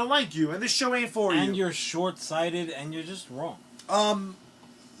 and I don't like you, and this show ain't for you. And you're short-sighted, and you're just wrong.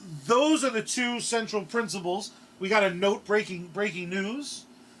 Those are the two central principles. We got a note breaking news.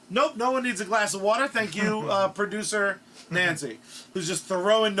 Nope, no one needs a glass of water. Thank you, producer Nancy, who's just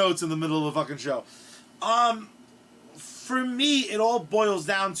throwing notes in the middle of the fucking show. For me, it all boils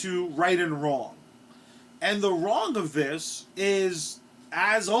down to right and wrong. And the wrong of this is,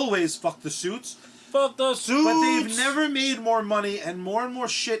 as always, fuck the suits. Fuck the suits! But they've never made more money, and more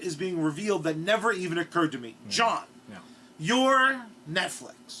shit is being revealed that never even occurred to me. John. You're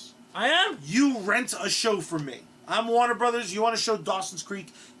Netflix. I am? You rent a show from me. I'm Warner Brothers. You want to show Dawson's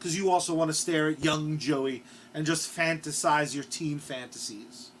Creek because you also want to stare at young Joey and just fantasize your teen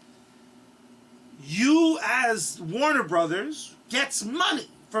fantasies. You, as Warner Brothers, gets money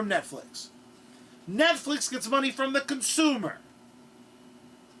from Netflix. Netflix gets money from the consumer.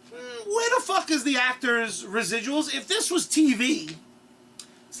 Where the fuck is the actor's residuals? If this was TV,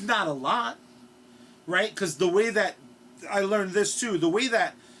 it's not a lot, right? Because the way that I learned this too. The way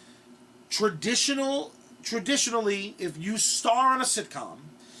that traditionally, if you star on a sitcom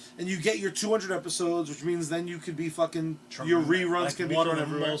and you get your 200 episodes, which means then you could be fucking your reruns can be thrown everywhere. One of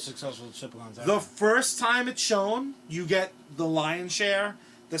the most successful sitcoms ever. The first time it's shown, you get the lion's share.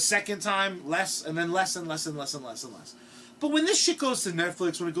 The second time, less, and then less and less and less and less and less. But when this shit goes to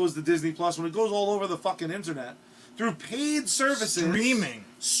Netflix, when it goes to Disney Plus, when it goes all over the fucking internet through paid services,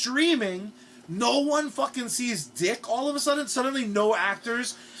 streaming. No one fucking sees dick all of a sudden. Suddenly no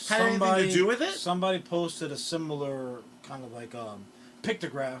actors had anything to do with it. Somebody posted a similar kind of like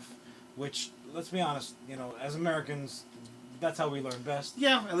pictograph, which, let's be honest, as Americans, that's how we learn best.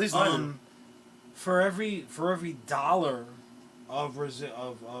 Yeah, at least I do. For every dollar of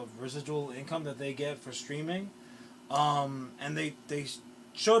residual income that they get for streaming, and they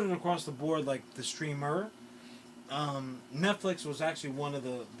showed it across the board like the streamer. Netflix was actually one of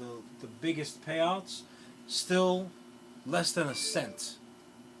the biggest payouts. Still, less than a cent.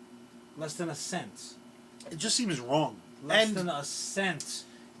 Less than a cent. It just seems wrong. Less than a cent.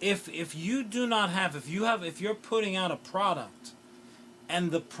 If you do not have, if you're putting out a product,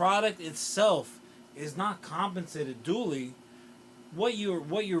 and the product itself is not compensated duly, what you're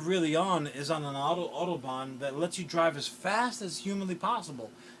really on is on an autobahn that lets you drive as fast as humanly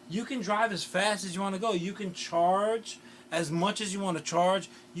possible. You can drive as fast as you want to go. You can charge as much as you want to charge.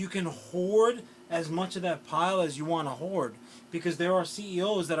 You can hoard as much of that pile as you want to hoard. Because there are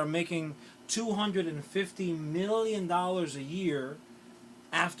CEOs that are making $250 million a year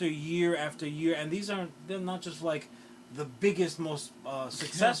after year after year. And they're not just like the biggest, most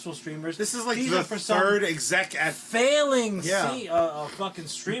successful streamers. This is like the third exec at... Failing fucking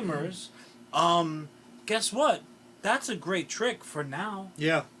streamers. Guess what? That's a great trick for now.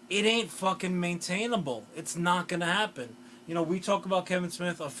 Yeah. it ain't fucking maintainable. It's not gonna happen. You know, we talk about Kevin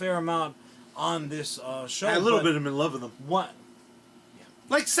Smith a fair amount on this show. A little bit. I'm in love with him. What?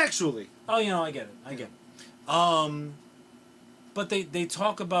 Like sexually. Oh, you know, I get it. But they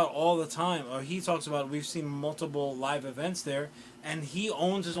talk about all the time, or he talks about, we've seen multiple live events there, and he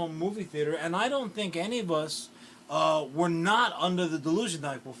owns his own movie theater, and I don't think any of us were not under the delusion that,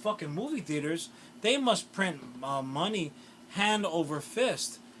 like, well, fucking movie theaters, they must print money hand over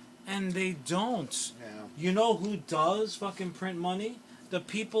fist, and they don't. Yeah. You know who does fucking print money? The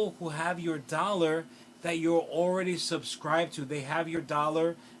people who have your dollar that you're already subscribed to. They have your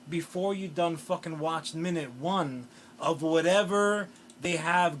dollar before you done fucking watched minute 1 of whatever they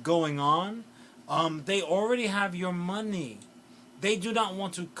have going on. They already have your money. They do not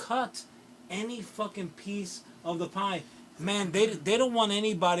want to cut any fucking piece of the pie. Man, they don't want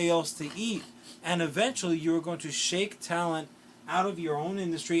anybody else to eat. And eventually you're going to shake talent out of your own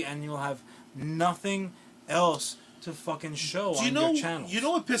industry, and you'll have nothing else to fucking show on your channels. You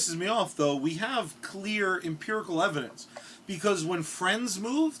know what pisses me off, though? We have clear empirical evidence. Because when Friends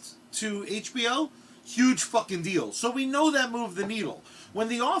moved to HBO, huge fucking deal. So we know that moved the needle. When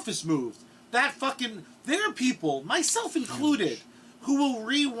The Office moved, that fucking... There are people, myself included, who will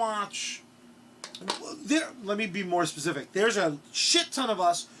rewatch... Let me be more specific. There's a shit ton of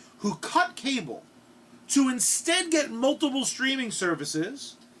us who cut cable to instead get multiple streaming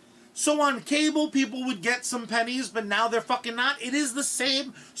services. So on cable, people would get some pennies, but now they're fucking not. It is the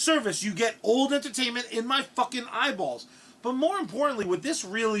same service. You get old entertainment in my fucking eyeballs. But more importantly, what this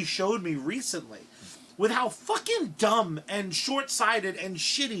really showed me recently, with how fucking dumb and short-sighted and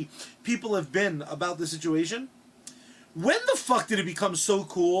shitty people have been about the situation, when the fuck did it become so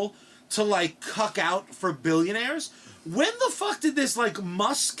cool to, like, cuck out for billionaires? When the fuck did this, like,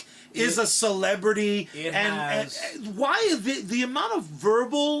 Musk is a celebrity, and why the amount of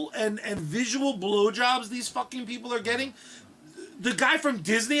verbal and visual blowjobs these fucking people are getting? The guy from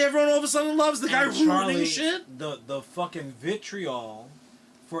Disney, everyone all of a sudden loves. The guy ruining shit. The fucking vitriol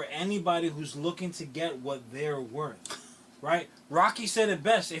for anybody who's looking to get what they're worth, right? Rocky said it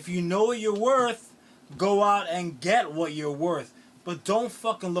best: if you know what you're worth, go out and get what you're worth. But don't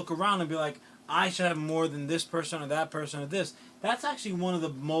fucking look around and be like, I should have more than this person or that person or this. That's actually one of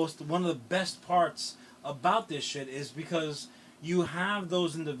the best parts about this shit, is because you have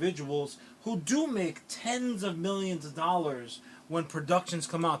those individuals who do make tens of millions of dollars when productions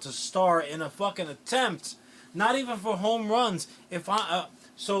come out to star in a fucking attempt, not even for home runs.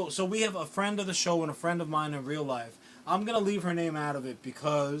 So we have a friend of the show and a friend of mine in real life. I'm gonna leave her name out of it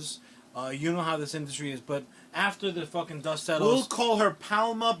because you know how this industry is. But after the fucking dust settles, we'll call her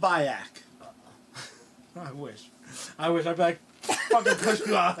Palma Bayak. I wish. I'd be like, fucking push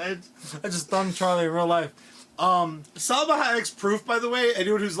me out. I just thumbed Charlie in real life. Salma Hayek's proof, by the way,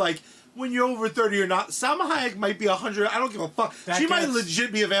 anyone who's like, when you're over 30 or not, Salma Hayek might be 100. I don't give a fuck. She might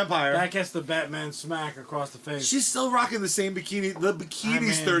legit be a vampire. That gets the Batman smack across the face. She's still rocking the same bikini. The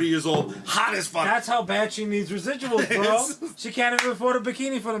bikini's 30 years old. Hot as fuck. That's how bad she needs residuals, bro. She can't even afford a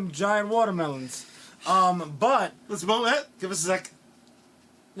bikini for them giant watermelons. But... Let's move that. Give us a sec.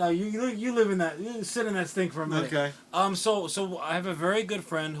 No, you live in that. You sit in that stink for a minute. Okay. So I have a very good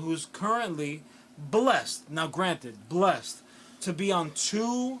friend who's currently blessed. Now, granted, blessed to be on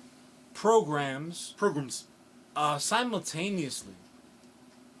 2 programs simultaneously.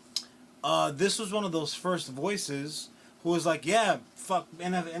 This was one of those first voices who was like, yeah, fuck,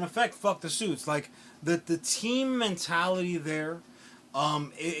 in effect, fuck the suits. Like, the team mentality there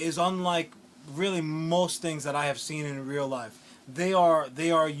is unlike really most things that I have seen in real life. They are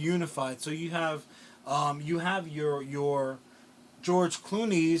unified. So you have your George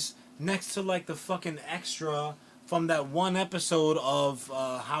Clooney's next to, like, the fucking extra from that one episode of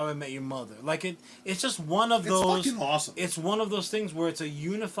How I Met Your Mother. Like, it's just one of those. It's fucking awesome. It's one of those things where it's a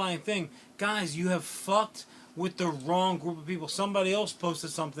unifying thing. Guys, you have fucked with the wrong group of people. Somebody else posted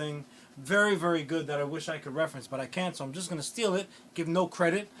something very, very good that I wish I could reference, but I can't, so I'm just going to steal it, give no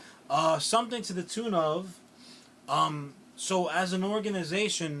credit. Something to the tune of, so as an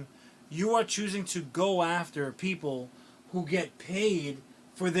organization, you are choosing to go after people who get paid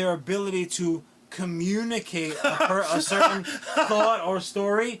for their ability to communicate a certain thought or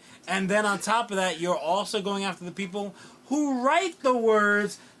story, and then on top of that, you're also going after the people who write the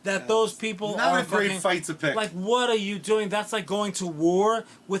words that those people not are a great fucking, fight to pick. Like, what are you doing? That's like going to war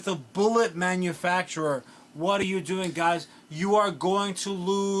with a bullet manufacturer. What are you doing, guys? You are going to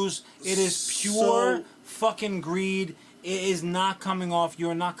lose. It is pure fucking greed. It is not coming off.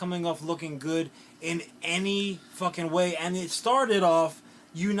 You're not coming off looking good in any fucking way. And it started off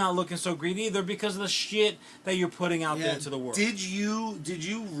you not looking so great either because of the shit that you're putting out there into the world. Did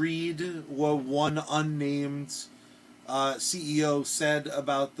you read what one unnamed CEO said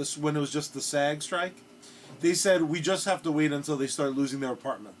about this when it was just the SAG strike? They said, we just have to wait until they start losing their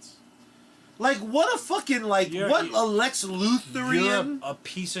apartments. Like, what a fucking, like, what a Lex Lutherian... You're a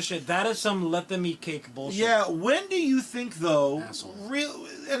piece of shit. That is some let them eat cake bullshit. Yeah, when do you think, though... Asshole.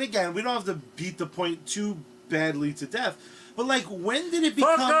 And again, we don't have to beat the point too badly to death, but, like, when did it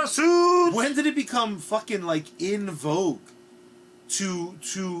become... Fuck the suits! When did it become fucking, like, in vogue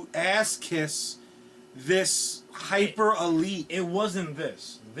to ass-kiss this hyper-elite... It wasn't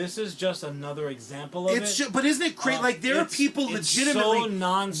this. This is just another example of it. But isn't it crazy? Like, there are people legitimately... It's so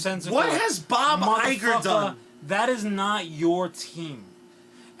nonsensical. What has Bob Iger done? That is not your team.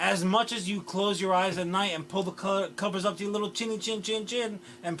 As much as you close your eyes at night and pull the covers up to your little chinny chin chin chin,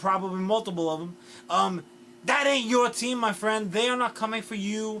 and probably multiple of them, that ain't your team, my friend. They are not coming for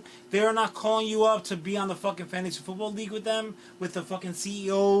you. They are not calling you up to be on the fucking fantasy football league with them, with the fucking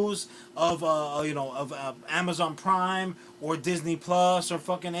CEOs of Amazon Prime or Disney Plus or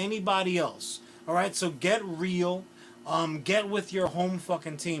fucking anybody else. All right, so get real. Get with your home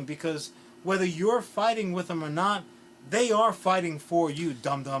fucking team, because whether you're fighting with them or not, they are fighting for you,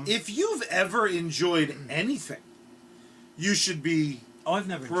 dum dum. If you've ever enjoyed anything, you should be. Oh, I've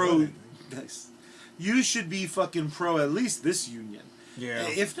never enjoyed it. Nice. You should be fucking pro at least this union. Yeah.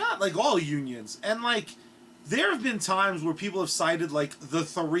 If not, like, all unions. And, like, there have been times where people have cited, like, the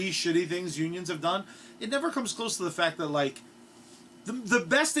 3 shitty things unions have done. It never comes close to the fact that, like, the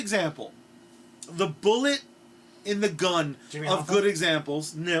best example, the bullet in the gun of good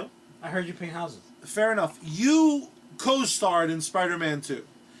examples. No. I heard you paint houses. Fair enough. You co-starred in Spider-Man 2.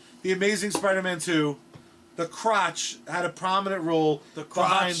 The Amazing Spider-Man 2. The Crotch had a prominent role. The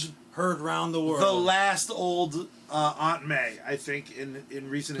Crotch heard round the world. The last old Aunt May, I think, in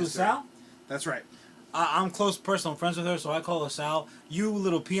recent history. Sal? That's right. I'm close personal friends with her, so I call her Sal. You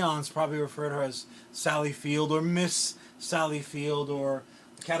little peons probably refer to her as Sally Field or Miss Sally Field or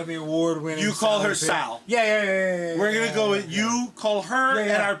Academy Award winning. You call Sally her Field. Sal. Yeah. We're going to go with you call her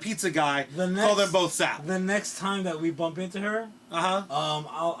and our pizza guy. Call them both Sal. The next time that we bump into her,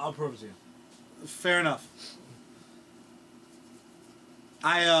 I'll prove it to you. Fair enough.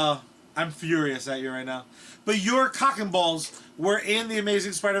 I'm furious at you right now. But your cock and balls were in The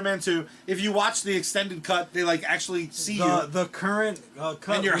Amazing Spider-Man 2. If you watch the extended cut, they, like, actually see you. The current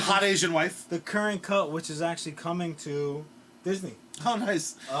cut. And your hot Asian wife. The current cut, which is actually coming to Disney. Oh,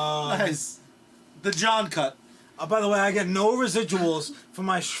 nice. Nice. The John cut. By the way, I get no residuals for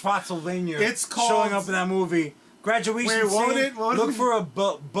my Schwarzenegger It's called... showing up in that movie. Graduation scene. What Look for a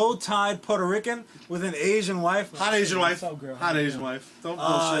bow-tied Puerto Rican with an Asian wife. Hot Asian wife. What's up, girl? Hot Asian wife. Don't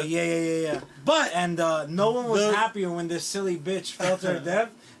bullshit. Yeah. But no one was happier when this silly bitch fell to her death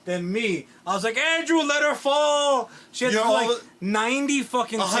than me. I was like, Andrew, let her fall. She had to do like 90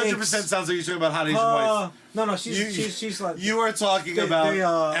 fucking 100% takes. sounds like you're talking about Hot Asian wife. No, she's like... You are talking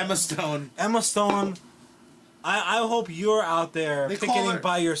about Emma Stone. Emma Stone. I hope you're out there picketing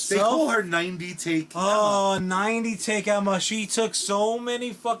by yourself. They call her 90 take Emma. Oh, 90 take Emma. She took so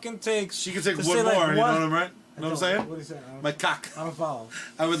many fucking takes. She can take one more, like, you know what I'm right? You know what I'm saying? What do you say? My cock. I don't follow.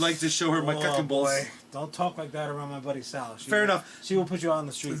 I would like to show her my cock and balls. Boy. Don't talk like that around my buddy Sal. Fair enough. She will put you out on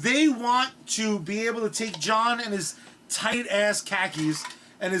the street. They want to be able to take John and his tight-ass khakis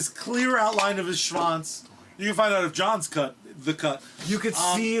and his clear outline of his schwanz. You can find out if John's cut. The cut. You could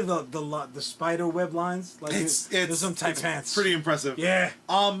see the spider web lines. Like there's some tight pants. Pretty impressive. Yeah.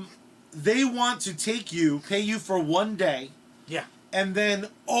 They want to take you, pay you for one day. Yeah. And then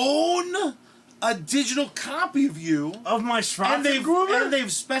own a digital copy of you. Of my Schwarzenegger. And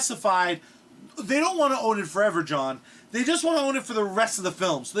they've specified they don't want to own it forever, John. They just want to own it for the rest of the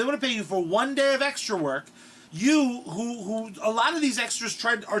film. So they want to pay you for one day of extra work. You, who a lot of these extras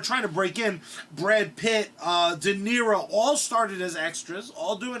are trying to break in, Brad Pitt, De Niro, all started as extras,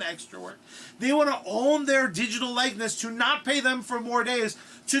 all doing extra work. They want to own their digital likeness to not pay them for more days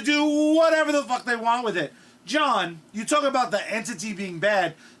to do whatever the fuck they want with it. John, you talk about the entity being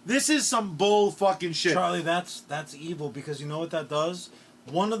bad. This is some bull fucking shit. Charlie, that's evil, because you know what that does?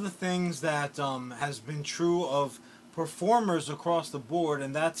 One of the things that has been true of performers across the board,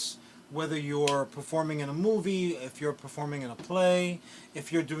 and that's whether you're performing in a movie, if you're performing in a play,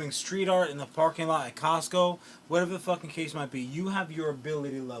 if you're doing street art in the parking lot at Costco, whatever the fucking case might be, you have your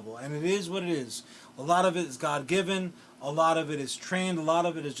ability level. And it is what it is. A lot of it is God-given. A lot of it is trained. A lot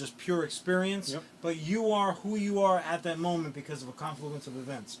of it is just pure experience. Yep. But you are who you are at that moment because of a confluence of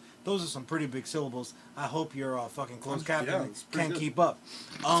events. Those are some pretty big syllables. I hope your fucking closed caption can't keep up.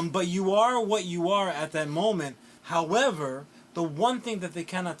 But you are what you are at that moment. However, the one thing that they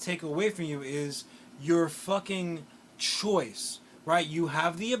cannot take away from you is your fucking choice, right? You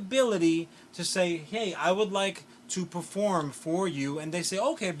have the ability to say, hey, I would like to perform for you, and they say,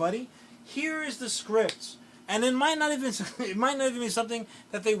 okay, buddy, here is the script. And it might not even be something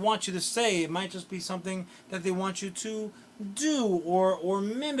that they want you to say. It might just be something that they want you to do or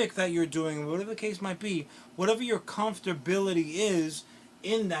mimic that you're doing, whatever the case might be. Whatever your comfortability is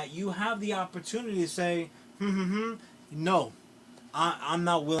in that, you have the opportunity to say, no, I'm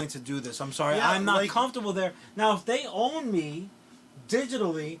not willing to do this. I'm sorry, I'm not comfortable there. Now, if they own me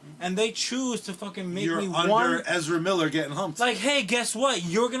digitally and they choose to fucking make me under Ezra Miller getting humped. Like, hey, guess what?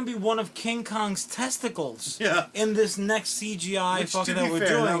 You're gonna be one of King Kong's testicles. Yeah. In this next CGI Which, fucking to be that we're fair,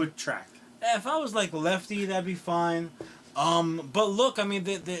 doing. that would track. If I was like Lefty, that'd be fine. But look, I mean,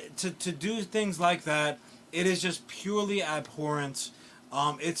 to do things like that, it is just purely abhorrent.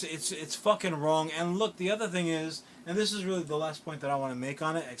 It's fucking wrong. And look, the other thing is, and this is really the last point that I want to make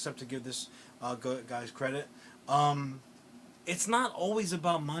on it, except to give this guy's credit. It's not always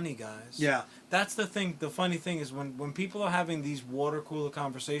about money, guys. Yeah. That's the thing. The funny thing is when people are having these water cooler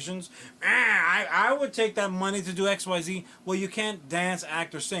conversations, I would take that money to do XYZ. Well, you can't dance,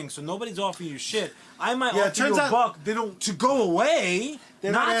 act, or sing, so nobody's offering you shit. I might offer you $1 they don't, to go away,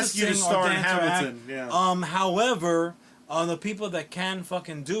 not to ask you to sing star or in dance or Hamilton. act. Yeah. However, the people that can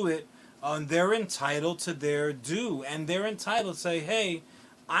fucking do it, they're entitled to their due, and they're entitled to say, hey,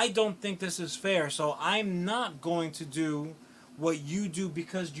 I don't think this is fair, so I'm not going to do what you do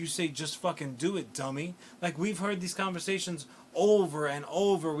because you say just fucking do it, dummy. Like, we've heard these conversations over and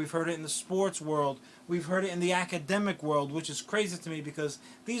over. We've heard it in the sports world. We've heard it in the academic world, which is crazy to me because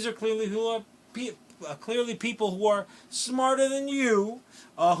these are clearly clearly people who are smarter than you,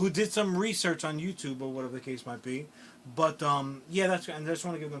 who did some research on YouTube or whatever the case might be. But yeah, that's, and I just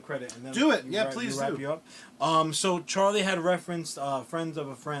want to give them credit. And then do it, yeah, please wrap do. You up. So Charlie had referenced friends of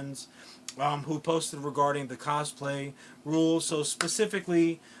a friend's. Who posted regarding the cosplay rules. So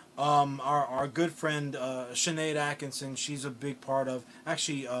specifically, our good friend Sinead Atkinson, she's a big part of,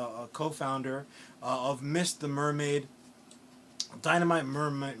 actually a co-founder of Mist the Mermaid, Dynamite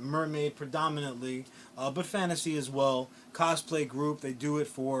Mermaid predominantly, but fantasy as well, cosplay group. They do it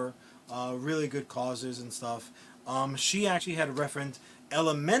for really good causes and stuff. She actually had referenced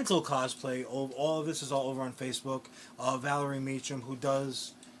Elemental Cosplay. All of this is all over on Facebook. Valerie Meacham, who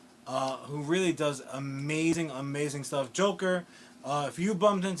really does amazing stuff. Joker, if you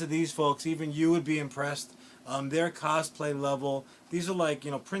bumped into these folks, even you would be impressed. Their cosplay level, these are like,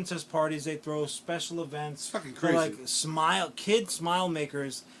 princess parties they throw, special events. Fucking crazy. They're like kid smile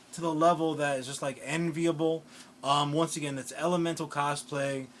makers to the level that is just like enviable. Once again, it's Elemental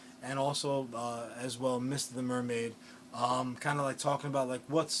Cosplay, and also as well Mist the Mermaid. Kind of like talking about like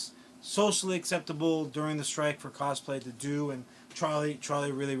what's socially acceptable during the strike for cosplay to do, and Charlie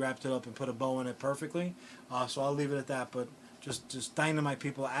really wrapped it up and put a bow on it perfectly. So I'll leave it at that. But just dynamite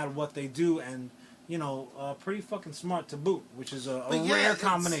people at what they do, and pretty fucking smart to boot, which is a rare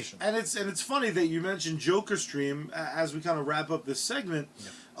combination. And it's funny that you mentioned Joker stream as we kind of wrap up this segment.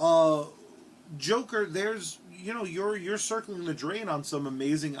 Yep. Joker, there's you're circling the drain on some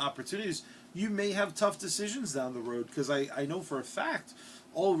amazing opportunities. You may have tough decisions down the road because I know for a fact,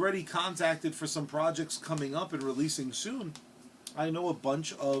 already contacted for some projects coming up and releasing soon. I know a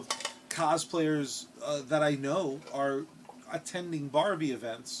bunch of cosplayers that I know are attending Barbie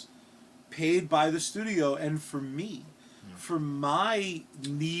events paid by the studio, and for me, for my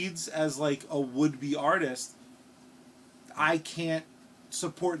needs as like a would-be artist, I can't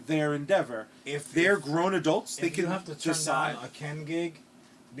support their endeavor. If they're grown adults, they can have to turn decide. down a Ken gig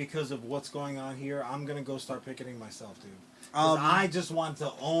because of what's going on here, I'm gonna go start picketing myself, dude. I just want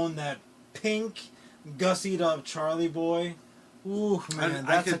to own that pink, gussied up Charlie boy. Ooh, man,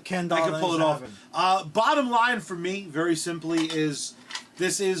 that's a Ken doll. I can pull it off. Bottom line for me, very simply, is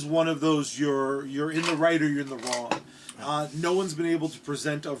this is one of those you're in the right or you're in the wrong. No one's been able to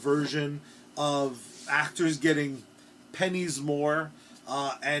present a version of actors getting pennies more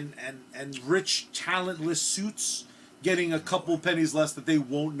and rich, talentless suits getting a couple pennies less that they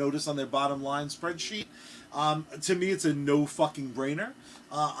won't notice on their bottom line spreadsheet. To me, it's a no fucking brainer.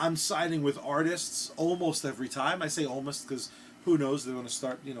 I'm siding with artists almost every time. I say almost because who knows, they're going to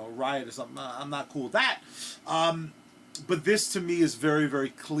start, a riot or something. I'm not cool with that. But this, to me, is very, very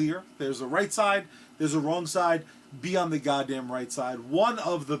clear. There's a right side. There's a wrong side. Be on the goddamn right side. One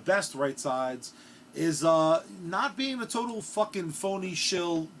of the best right sides is not being a total fucking phony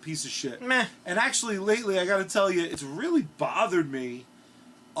shill piece of shit. Meh. And actually, lately, I got to tell you, it's really bothered me.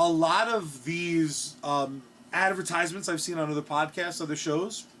 A lot of these advertisements I've seen on other podcasts, other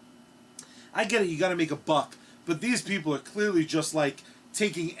shows, I get it, you got to make a buck. But these people are clearly just like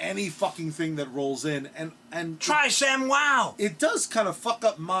taking any fucking thing that rolls in and Try Sam Wow. it does kind of fuck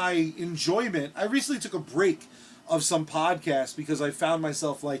up my enjoyment. I recently took a break of some podcasts because I found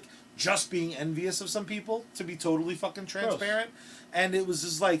myself like just being envious of some people, to be totally fucking transparent. And it was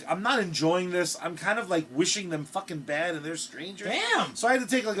just like, I'm not enjoying this. I'm kind of like wishing them fucking bad and they're strangers. Damn. So I had to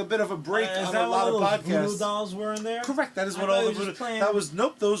take like a bit of a break on a lot of podcasts. Voodoo dolls were in there? Correct. That is what all the voodoo. That was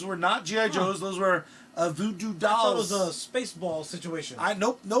nope. Those were not GI Joes. Those were voodoo dolls. I thought it was a Spaceball situation.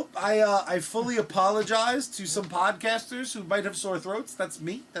 Nope. I fully apologize to some podcasters who might have sore throats. That's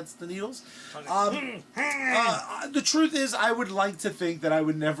me. That's the needles. The truth is, I would like to think that I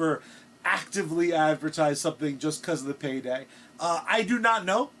would never actively advertise something just because of the payday. I do not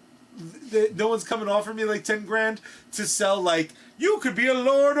know. No one's coming offer me like 10 grand to sell like you could be a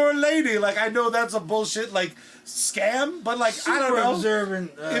lord or a lady. Like I know that's a bullshit like scam, but like I don't know.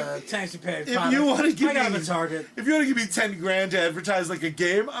 Observant taxi pay. If you want to give me target, if you want to give me 10 grand to advertise like a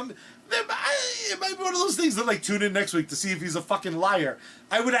game, it might be one of those things that like tune in next week to see if he's a fucking liar.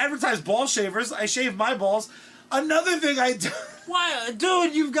 I would advertise ball shavers. I shave my balls. Another thing I do. Why,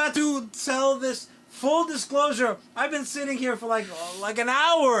 dude? You've got to sell this. Full disclosure, I've been sitting here for like an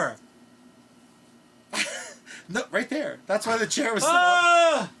hour. No, right there. That's why the chair was set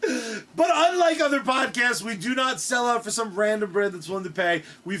up. But unlike other podcasts, we do not sell out for some random brand that's willing to pay.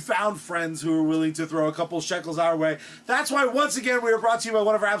 We found friends who are willing to throw a couple shekels our way. That's why, once again, we are brought to you by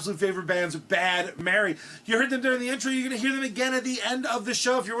one of our absolute favorite bands, Bad Mary. You heard them during the intro. You're going to hear them again at the end of the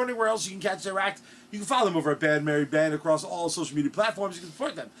show. If you're wondering where else you can catch their act, you can follow them over at Bad Mary Band across all social media platforms. You can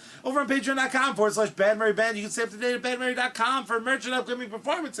support them over on patreon.com/Bad Mary Band. You can stay up to date at badmary.com for merch and upcoming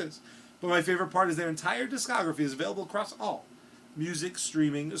performances. But my favorite part is their entire discography is available across all music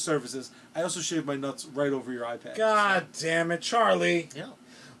streaming services. I also shave my nuts right over your iPad. God damn it, Charlie. Yeah.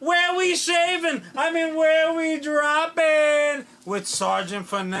 Where we shaving? Where we dropping? With Sergeant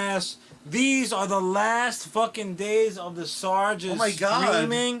Finesse. These are the last fucking days of the Sarge is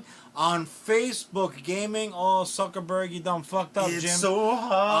streaming on Facebook Gaming. Oh, Zuckerberg, you done fucked up, Jim. It's so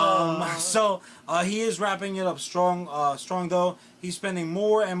hard. He is wrapping it up strong though. He's spending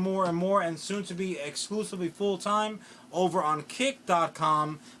more and more and more, and soon to be exclusively full-time over on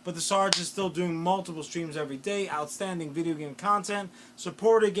Kick.com. But the Sarge is still doing multiple streams every day, outstanding video game content,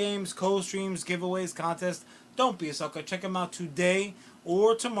 supported games, co-streams, giveaways, contests. Don't be a sucker. Check him out today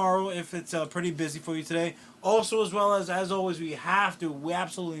or tomorrow if it's pretty busy for you today. Also, as well as always, we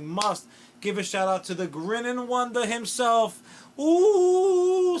absolutely must give a shout out to the grinning wonder himself.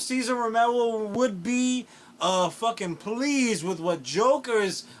 Ooh, Cesar Romero would be fucking pleased with what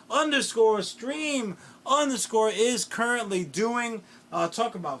Joker's _stream_ is currently doing.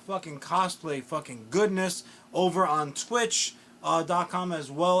 Talk about fucking cosplay fucking goodness over on Twitch.com as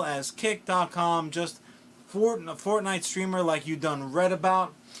well as Kick.com. Just Fortnite streamer like you done read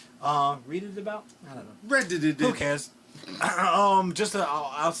about. Read it about? I don't know. Read it. Who cares? Just an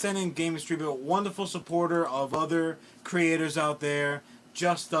outstanding gaming streamer, wonderful supporter of other creators out there.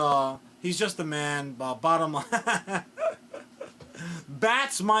 He's just a man. Bottom line,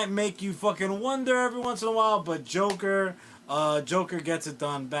 bats might make you fucking wonder every once in a while, but Joker gets it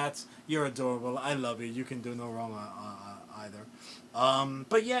done. Bats, you're adorable. I love you. You can do no wrong either.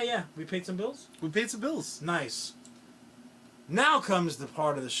 But yeah, we paid some bills. We paid some bills. Nice. Now comes the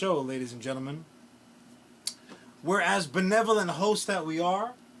part of the show, ladies and gentlemen. We're as benevolent hosts that we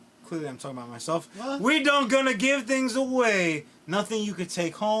are. Clearly, I'm talking about myself. What? We don't gonna give things away. Nothing you could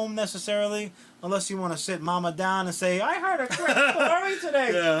take home necessarily, unless you want to sit Mama down and say, "I heard a great story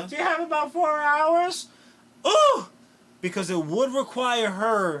today. Yeah. Do you have about 4 hours?" Ooh, because it would require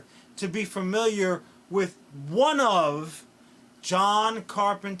her to be familiar with one of John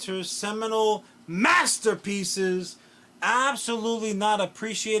Carpenter's seminal masterpieces. Absolutely not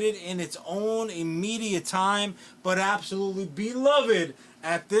appreciated in its own immediate time, but absolutely beloved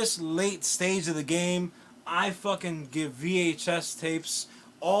at this late stage of the game. I fucking give VHS tapes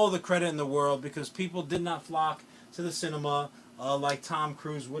all the credit in the world because people did not flock to the cinema like Tom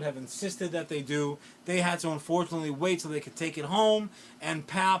Cruise would have insisted that they do. They had to unfortunately wait till they could take it home and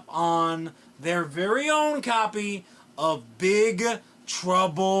pap on their very own copy of Big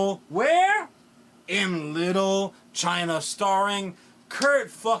Trouble. Where? In Little China, starring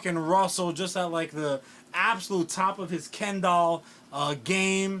Kurt fucking Russell, just at like the absolute top of his Ken doll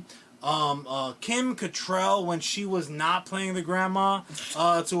game. Kim Cattrall, when she was not playing the grandma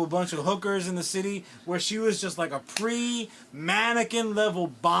to a bunch of hookers in the city, where she was just like a pre-mannequin level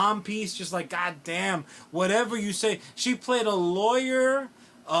bomb piece, just like goddamn, whatever you say. She played a lawyer.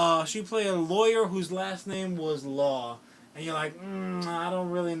 Whose last name was Law. and you're like, I don't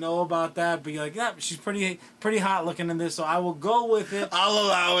really know about that, but you're like, yeah, she's pretty hot looking in this, so I will go with it. I'll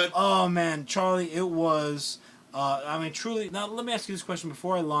allow it. Oh man, Charlie, it was. I mean, truly. Now, let me ask you this question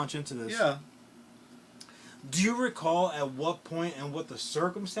before I launch into this. Yeah. Do you recall at what point and what the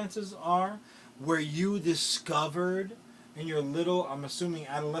circumstances are where you discovered in your little, I'm assuming,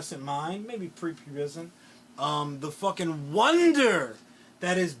 adolescent mind, maybe prepubescent, the fucking wonder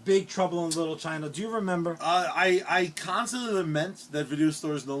that is Big Trouble in Little China? Do you remember? I constantly lament that video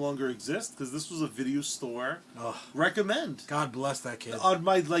stores no longer exist because this was a video store. Ugh. Recommend. God bless that kid. On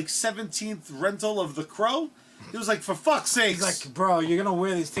my 17th rental of The Crow, it was like, for fuck's sake. He's like, bro, you're gonna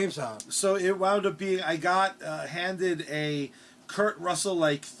wear these tapes out. So it wound up being, I got handed a Kurt Russell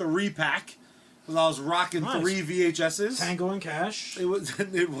 3-pack. When I was rocking 3 VHSs. Tango and Cash. It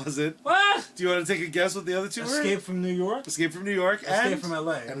wasn't. What? Do you want to take a guess what the other two were? Escape from New York. Escape from New York. Escape from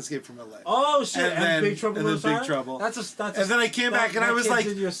LA. And Escape from LA. Oh shit! And then Big Trouble in Little China? Big Trouble. That's and then I came back and I was like,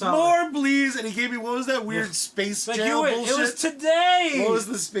 more please. And he gave me, what was that weird space jail bullshit? It was today. What was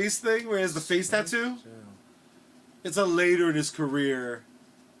the space thing where he has the face tattoo? It's a later in his career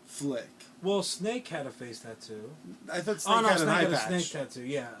flick. Well, Snake had a face tattoo. I thought Snake had an eye patch. Snake tattoo,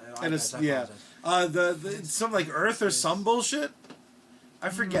 yeah. And some Earth or some bullshit. I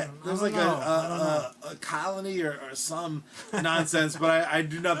forget. There was a colony or some nonsense, but I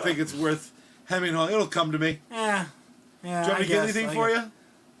do not think it's worth hemming hawing. It'll come to me. Yeah. Do you want me to get anything for you?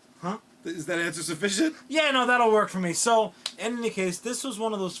 Huh? Is that answer sufficient? Yeah, no, that'll work for me. So, in any case, this was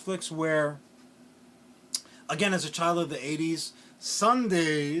one of those flicks where, again, as a child of the 80s,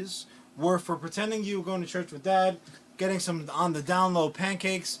 Sundays were for pretending you were going to church with Dad, getting some on the down low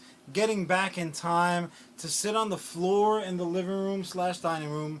pancakes, getting back in time to sit on the floor in the living room / dining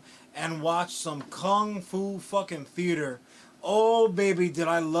room and watch some kung fu fucking theater. Oh baby, did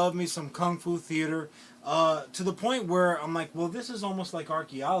I love me some kung fu theater. To the point where I'm like, well, this is almost like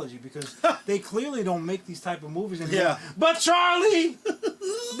archaeology because they clearly don't make these type of movies anymore. Yeah. But Charlie,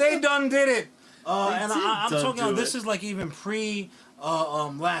 they done did it. And I'm talking about this is like even pre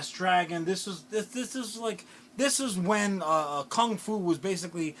Last Dragon. This is when kung fu was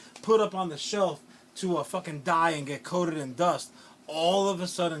basically put up on the shelf to fucking die and get coated in dust. All of a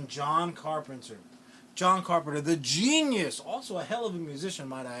sudden, John Carpenter, the genius, also a hell of a musician,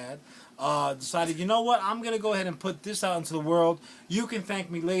 might I add, decided, you know what, I'm gonna go ahead and put this out into the world. You can thank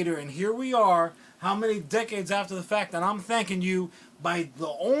me later, and here we are. How many decades after the fact that I'm thanking you by the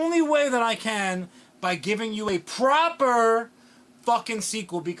only way that I can, by giving you a proper fucking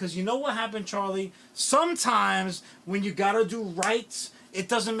sequel. Because you know what happened, Charlie? Sometimes when you gotta do right, it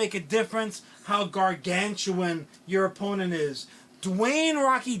doesn't make a difference how gargantuan your opponent is. Dwayne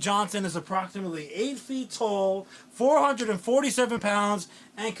Rocky Johnson is approximately 8 feet tall, 447 pounds,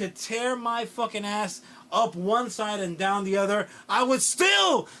 and could tear my fucking ass up one side and down the other. I would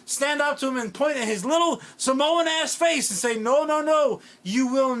still stand up to him and point at his little Samoan ass face and say, no, no, no, you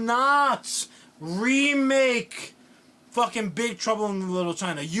will not remake fucking Big Trouble in Little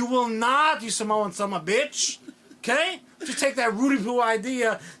China. You will not, you Samoan son of a bitch. Okay? Just take that Rudy Poo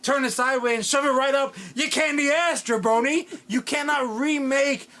idea, turn it sideways, and shove it right up your candy ass, jabroni. You cannot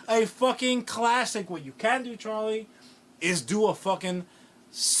remake a fucking classic. What you can do, Charlie, is do a fucking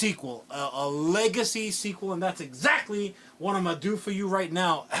sequel, a legacy sequel, and that's exactly what I'm gonna do for you right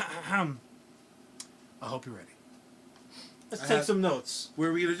now. I hope you're ready. Let's take some notes. Where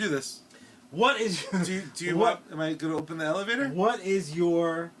are we gonna do this? What is do you want? Am I gonna open the elevator? What is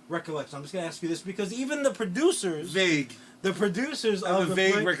your recollection? I'm just gonna ask you this because even the producers, vague. The producers I have of a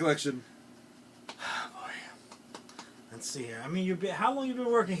vague recollection. Oh, boy. Let's see here. I mean, how long you been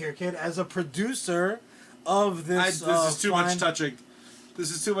working here, kid? As a producer of this. This is too much touching.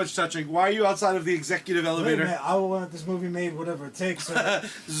 This is too much touching. Why are you outside of the executive elevator? Wait, I will want this movie made, whatever it takes.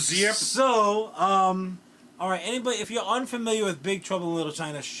 Yep. So, all right, anybody, if you're unfamiliar with Big Trouble in Little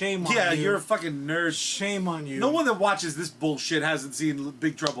China, shame on you. Yeah, you're a fucking nerd. Shame on you. No one that watches this bullshit hasn't seen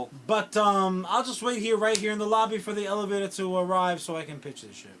Big Trouble. But I'll just wait here, right here in the lobby for the elevator to arrive so I can pitch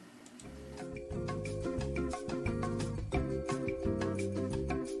this shit.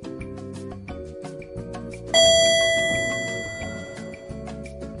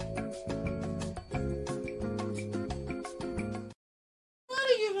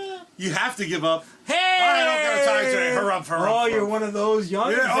 You have to give up. Hey! I don't got time today. Hurry up, hurry up. Oh, you're one of those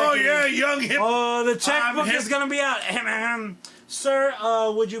young executives. Oh, yeah, young hip. Oh, the checkbook is going to be out. Sir,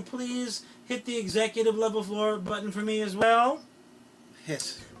 would you please hit the executive level floor button for me as well?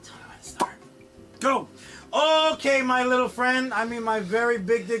 Hit. Tell me when to start. Go. Okay, my little friend. I mean, my very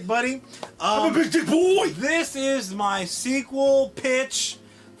big dick buddy. I'm a big dick boy. This is my sequel pitch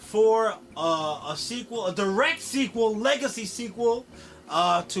for a sequel, a direct sequel, legacy sequel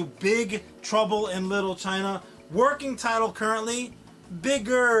to Big Trouble in Little China. Working title currently,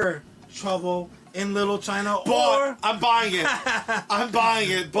 Bigger Trouble in Little China. Or I'm buying it. I'm buying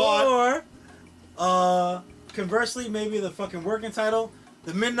it. But or conversely, maybe the fucking working title,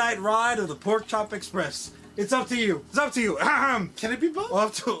 The Midnight Ride of the Pork Chop Express. It's up to you. It's up to you. Can it be both?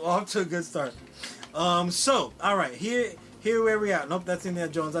 Off to a good start. So, all right, here where we at. Nope, that's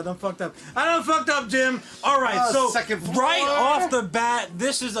Indiana Jones. I done fucked up, Jim. All right, so right off the bat,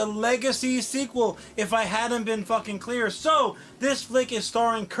 this is a legacy sequel. If I hadn't been fucking clear, so this flick is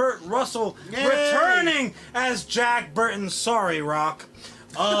starring Kurt Russell returning as Jack Burton. Sorry, Rock.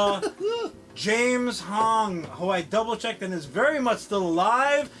 James Hong, who I double checked and is very much still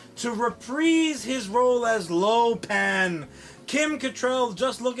alive, to reprise his role as Lo Pan. Kim Cattrall,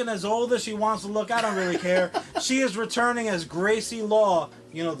 just looking as old as she wants to look, I don't really care. She is returning as Gracie Law.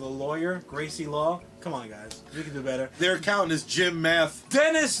 You know, the lawyer, Gracie Law. Come on, guys. We can do better. Their accountant is Jim Math.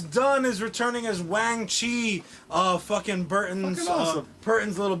 Dennis Dunn is returning as Wang Chi, fucking Burton's, awesome.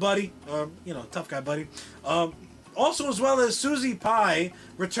 Burton's little buddy. Tough guy buddy. Also, as well as Susie Pai,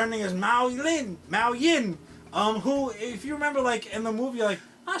 returning as Mao Yin, who, if you remember, like, in the movie, like,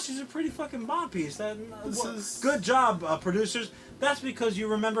 she's a pretty fucking bomb piece. Good job, producers. That's because you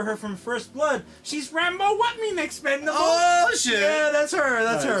remember her from First Blood. She's Rambo Expendable. Oh, shit. Yeah, that's her.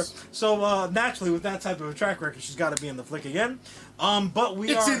 That's nice. her. So, naturally, with that type of a track record, she's got to be in the flick again. But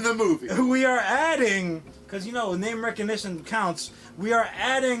it's in the movie. We are adding, because, name recognition counts, we are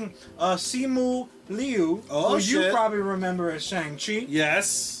adding Simu Liu, who you probably remember as Shang-Chi.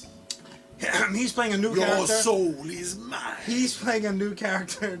 Yes. He's playing a new character. Your soul is mine. He's playing a new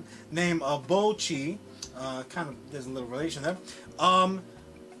character named Bo Chi. There's a little relation there.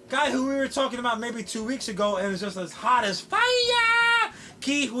 Guy who we were talking about maybe 2 weeks ago and is just as hot as fire!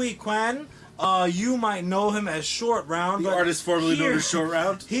 Ki Hui Kwan. You might know him as Short Round. The artist formerly known as Short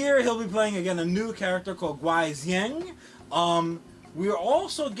Round. Here he'll be playing again a new character called Guai Xiang. We are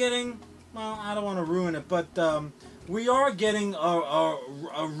also getting, well, I don't want to ruin it, but we are getting not a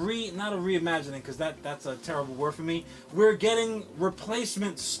reimagining, because that's a terrible word for me. We're getting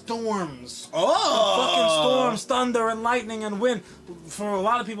replacement storms. Fucking storms, thunder and lightning and wind. For a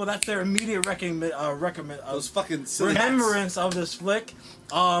lot of people, that's their immediate those fucking remembrance of this flick.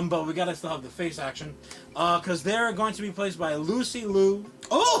 But we gotta still have the face action, because they're going to be placed by Lucy Liu,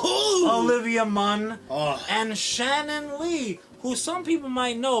 Olivia Munn, and Shannon Lee, who some people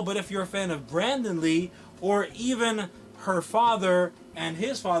might know, but if you're a fan of Brandon Lee, or even her father and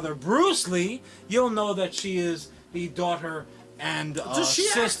his father, Bruce Lee, you'll know that she is the daughter and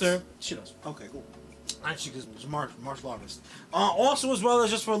sister. Act? She does. Okay, cool. And she's a martial artist. Also, as well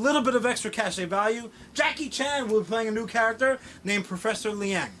as just for a little bit of extra cachet value, Jackie Chan will be playing a new character named Professor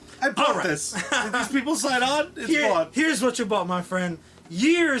Liang. I bought this. Did these people sign on? It's bought. Here's what you bought, my friend.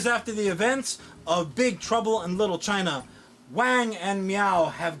 Years after the events of Big Trouble in Little China, Wang and Miao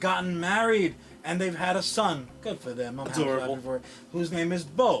have gotten married, and they've had a son. Good for them. I'm adorable. happy for it. Whose name is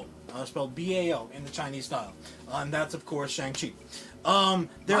Bo, spelled B-A-O in the Chinese style. And that's, of course, Shang-Chi.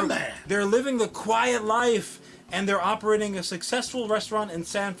 They're living the quiet life, and they're operating a successful restaurant in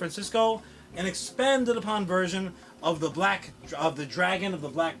San Francisco, an expanded upon version of the Dragon of the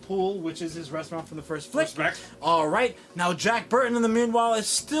Black Pool, which is his restaurant from the first flick. Respect. All right. Now, Jack Burton, in the meanwhile, is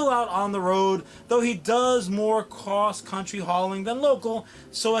still out on the road, though he does more cross-country hauling than local,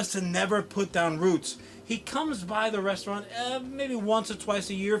 so as to never put down roots. He comes by the restaurant maybe once or twice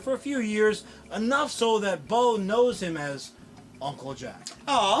a year for a few years, enough so that Bo knows him as Uncle Jack.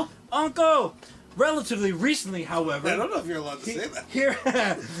 Aw. Uncle! Relatively recently, however... I don't know if you're allowed to say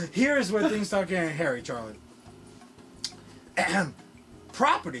that. Here's where things start getting hairy, Charlie.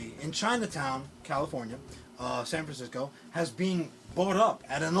 Property in Chinatown, California, San Francisco, has been bought up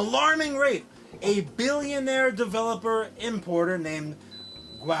at an alarming rate. A billionaire developer importer named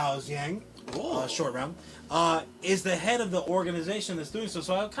Guao Xiang, Short Round, is the head of the organization that's doing so.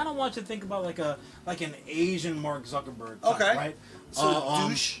 So I kind of want you to think about like an Asian Mark Zuckerberg type, right? So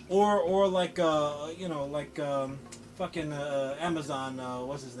douche, or like fucking Amazon.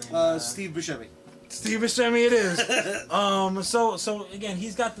 What's his name? Steve Buscemi. Steve Buscemi it is. So again,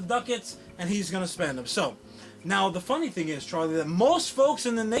 he's got the ducats and he's gonna spend them. So now the funny thing is, Charlie, that most folks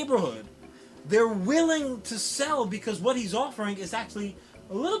in the neighborhood, they're willing to sell because what he's offering is actually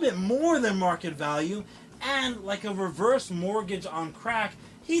a little bit more than market value, and like a reverse mortgage on crack.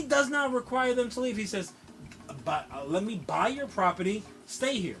 He does not require them to leave. He says, let me buy your property,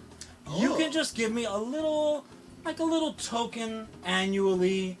 stay here. You can just give me a little token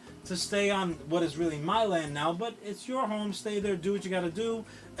annually to stay on what is really my land now, but it's your home. Stay there, do what you gotta do.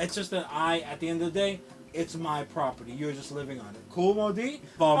 It's just that at the end of the day, it's my property. You're just living on it. Cool, Modi?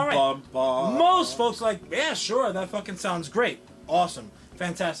 All right. Most folks are like, yeah, sure, that fucking sounds great. Awesome.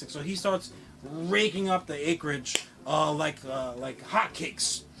 Fantastic. So he starts raking up the acreage like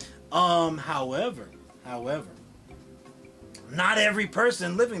hotcakes. However, not every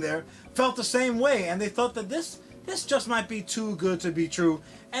person living there felt the same way, and they thought that this just might be too good to be true,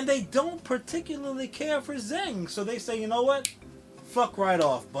 and they don't particularly care for Zeng. So they say, you know what? Fuck right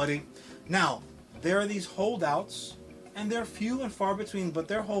off, buddy. Now, there are these holdouts, and they're few and far between, but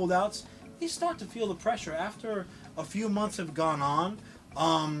they're holdouts. They start to feel the pressure. After a few months have gone on,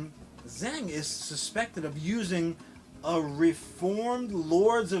 Zeng is suspected of using a reformed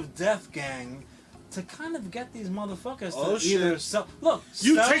Lords of Death gang to kind of get these motherfuckers to either sell. Look,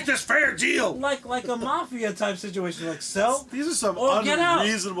 take this fair deal. Like a mafia type situation, like sell. These are some or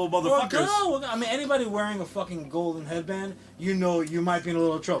unreasonable motherfuckers. Or go. I mean, anybody wearing a fucking golden headband, you know you might be in a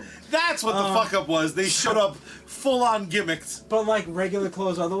little trouble. That's what the fuck up was. They showed up full on gimmicked, but like regular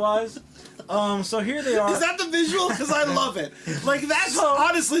clothes otherwise. So here they are. Is that the visual? Because I love it. Like that's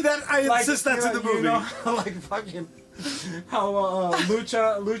honestly that I insist that's in the movie. You know, like fucking. How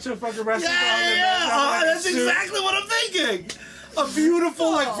Lucha fucking wrestling. Yeah. That's exactly what I'm thinking. A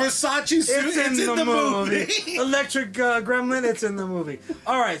beautiful like Versace suit. It's in the movie. Electric Gremlin. It's in the movie.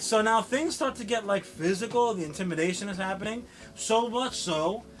 All right. So now things start to get like physical. The intimidation is happening. So much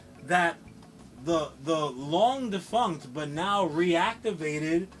so that the long defunct but now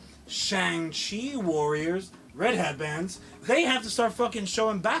reactivated Shang-Chi warriors, red headbands, they have to start fucking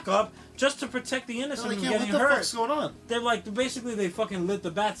showing back up just to protect the innocent from getting hurt. What the fuck's going on? They're like, basically, they fucking lit the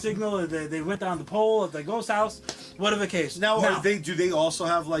bat signal. They went down the pole at the ghost house. Whatever the case. Now do they also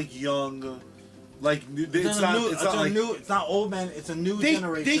have like young, like it's not old men. It's a new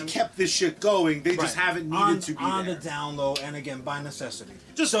generation. They kept this shit going. They just haven't needed to be on there. The down low, and again by necessity.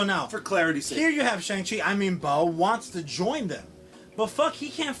 Just so now, for clarity's sake, here you have Shang-Chi. I mean, Bao wants to join them. But fuck, he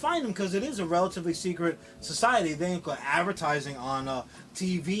can't find them because it is a relatively secret society. They ain't got advertising on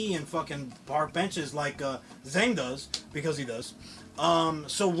TV and fucking park benches like Zeng does, because he does.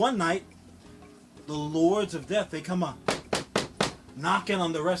 So one night, the Lords of Death, they come knocking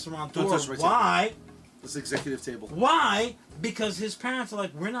on the restaurant door. Why? This executive table. Why? Because his parents are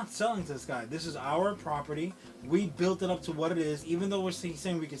like, we're not selling to this guy. This is our property. We built it up to what it is. Even though we're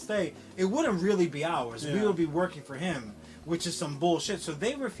saying we can stay, it wouldn't really be ours. Yeah. We would be working for him, which is some bullshit. So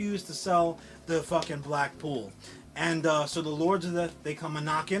they refuse to sell the fucking black pool. And so the Lords of Death, they come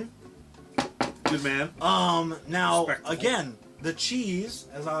knocking. Good man. Now, again, the cheese,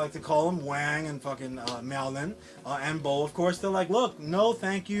 as I like to call them, Wang and fucking Miaolin, and Bo, of course, they're like, look, no,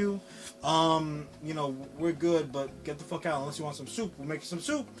 thank you. You know, we're good, but get the fuck out unless you want some soup. We'll make you some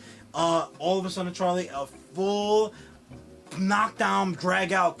soup. All of a sudden, Charlie, a full knockdown,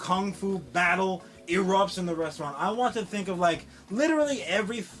 drag out kung fu battle erupts in the restaurant. I want to think of like literally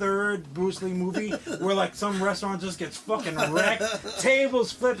every third Bruce Lee movie where like some restaurant just gets fucking wrecked,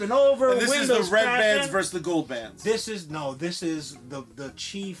 tables flipping over, and this windows is the red crashing. bands versus the gold bands. This is the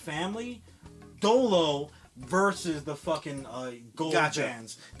Chi family, Dolo versus the fucking gold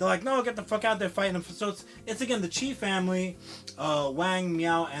bands. They're like, no, get the fuck out there fighting them. So it's again the Chi family, Wang,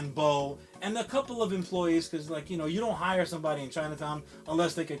 Miao, and Bo, and a couple of employees, because like, you know, you don't hire somebody in Chinatown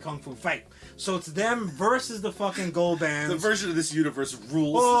unless they can kung fu fight. So it's them versus the fucking gold bands. The version of this universe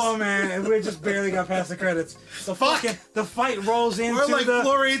rules. Oh man, and we just barely got past the credits. The fight rolls into We're like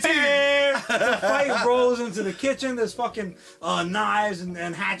Glory the fight rolls into the kitchen. There's fucking knives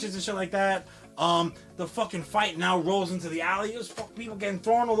and hatchets and shit like that. The fucking fight now rolls into the alley. There's people getting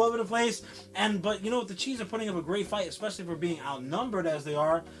thrown all over the place. But you know what? The Chiefs are putting up a great fight, especially for being outnumbered as they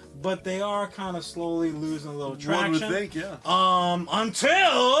are. But they are kind of slowly losing a little traction. One would think, yeah.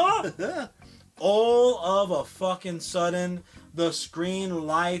 Until all of a fucking sudden, the screen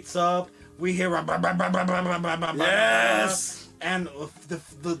lights up. We hear yes. And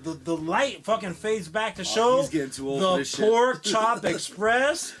the light fucking fades back to show he's getting too old for this shit. Pork Chop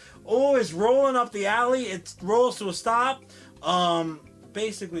Express. Oh, it's rolling up the alley. It rolls to a stop.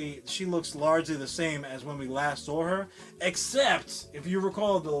 Basically, she looks largely the same as when we last saw her, except if you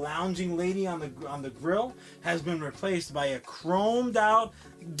recall, the lounging lady on the grill has been replaced by a chromed out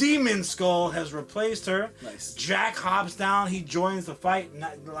demon skull. Has replaced her. Nice. Jack hops down. He joins the fight.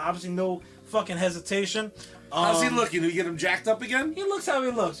 Obviously, no fucking hesitation. How's he looking? Do we get him jacked up again? He looks how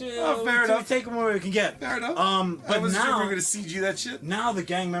he looks. Fair enough. We take him where we can get. Fair enough. But I wasn't now sure we were gonna CG that shit. Now the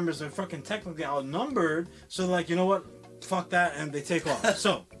gang members are fucking technically outnumbered, so like, you know what? Fuck that, and they take off.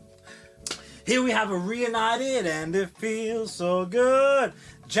 So Here we have a reunited and it feels so good.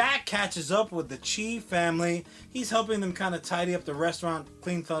 Jack catches up with the Chi family. He's helping them kind of tidy up the restaurant,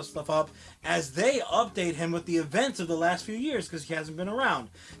 clean stuff up, as they update him with the events of the last few years because he hasn't been around.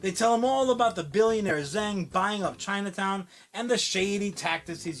 They tell him all about the billionaire Zheng buying up Chinatown and the shady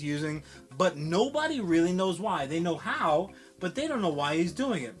tactics he's using, but nobody really knows why. They know how, but they don't know why he's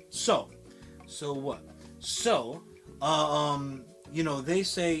doing it. So what? They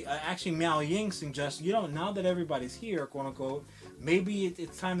say, actually Miao Ying suggests, now that everybody's here, quote unquote, maybe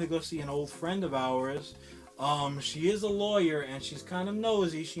it's time to go see an old friend of ours. She is a lawyer and she's kind of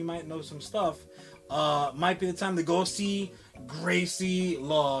nosy. She might know some stuff. Might be the time to go see Gracie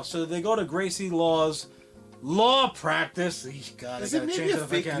Law. So they go to Gracie Law's law practice. God, is it maybe a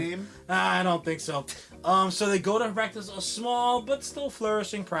fake name? I don't think so. So they go to practice a small but still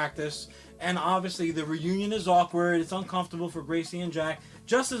flourishing practice. And obviously the reunion is awkward. It's uncomfortable for Gracie and Jack,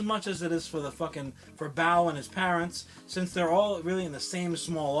 just as much as it is for for Bao and his parents, since they're all really in the same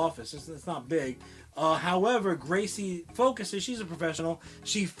small office. It's not big. However, Gracie focuses. She's a professional.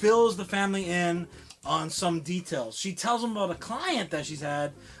 She fills the family in on some details. She tells them about a client that she's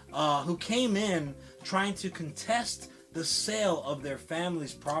had who came in trying to contest the sale of their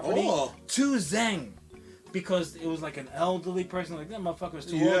family's property to Zheng. Because it was like an elderly person, like that motherfucker was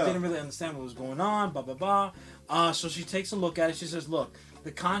too old, didn't really understand what was going on, blah, blah, blah. So she takes a look at it. She says, look,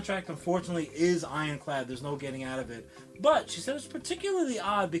 the contract unfortunately is ironclad. There's no getting out of it. But she said it's particularly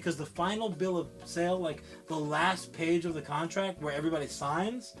odd because the final bill of sale, like the last page of the contract where everybody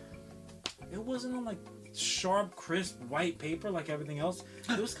signs, it wasn't on like sharp, crisp, white paper like everything else.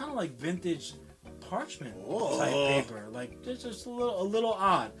 It was kind of like vintage parchment type paper, like it's just a little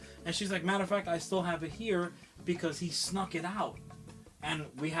odd. And she's like, matter of fact, I still have it here because he snuck it out, and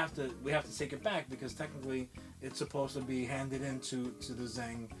we have to take it back because technically it's supposed to be handed into the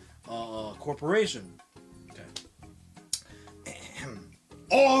Zheng corporation. Okay.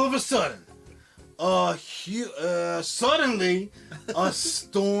 All of a sudden, suddenly a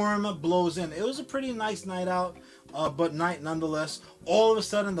storm blows in. It was a pretty nice night out. But night nonetheless. All of a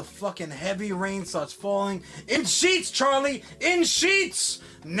sudden, the fucking heavy rain starts falling in sheets, Charlie, in sheets.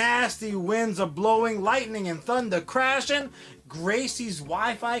 Nasty winds are blowing, lightning and thunder crashing. Gracie's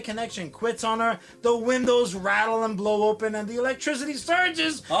Wi-Fi connection quits on her. The windows rattle and blow open, and the electricity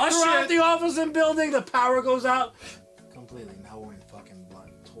surges throughout the office and building. The power goes out completely. Now we're in fucking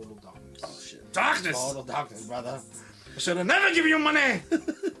blood, total darkness. Oh shit, darkness, total darkness, brother. I should have never given you money.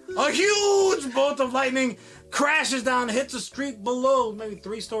 A huge bolt of lightning crashes down, hits a street below, maybe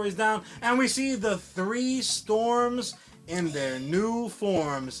 3 stories down, and we see the 3 storms in their new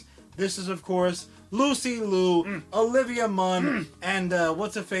forms. This is, of course, Lucy Liu, Olivia Munn, and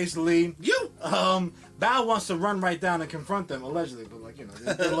what's-her-face Lee. Bao wants to run right down and confront them, allegedly,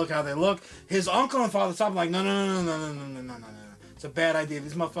 but they look how they look. His uncle and father stop like, no. It's a bad idea.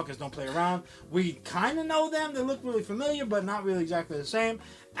 These motherfuckers don't play around. We kind of know them. They look really familiar, but not really exactly the same.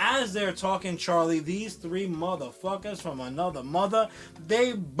 As they're talking, Charlie, these 3 motherfuckers from another mother,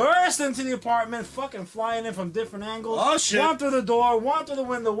 they burst into the apartment, fucking flying in from different angles. Oh, shit. One through the door, one through the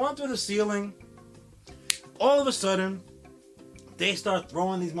window, one through the ceiling. All of a sudden, they start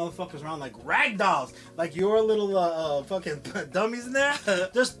throwing these motherfuckers around like rag dolls. Like your little fucking dummies in there.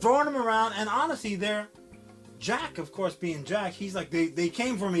 Just throwing them around. And honestly, they're... Jack, of course, being Jack, he's like, they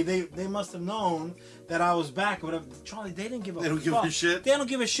came for me. They must have known that I was back or whatever. Charlie, they didn't give a fuck. They don't give a shit? They don't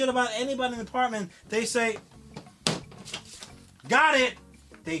give a shit about anybody in the apartment. They say, got it.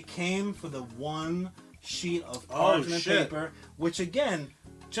 They came for the 1 sheet of parchment paper, which again,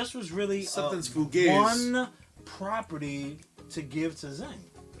 just was really something's fugazi. 1 property to give to Zheng.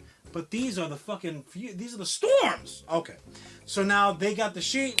 But these are these are the storms. Okay. So now they got the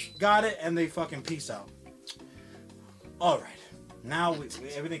sheet, got it, and they fucking peace out. All right, now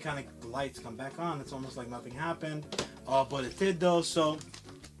everything kind of, the lights come back on. It's almost like nothing happened, but it did though. So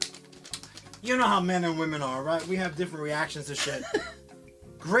you know how men and women are, right? We have different reactions to shit.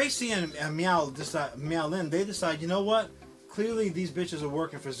 Gracie and Miao Lin, they decide, you know what? Clearly these bitches are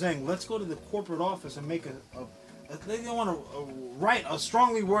working for Zheng. Let's go to the corporate office and make they want to write a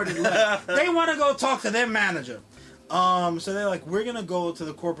strongly worded letter. They want to go talk to their manager. So they're like, we're gonna go to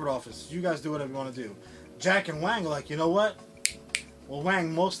the corporate office. You guys do whatever you want to do. Jack and Wang are like, you know what? Well,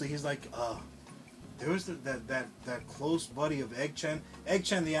 Wang mostly, he's like, there was that close buddy of Egg Chen. Egg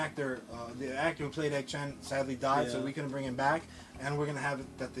Chen, the actor who played Egg Chen, sadly died, so we couldn't bring him back. And we're gonna have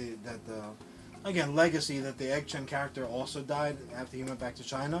it that the legacy that the Egg Chen character also died after he went back to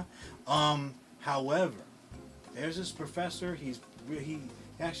China. However, there's this professor. He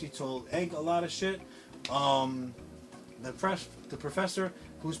actually told Egg a lot of shit. The professor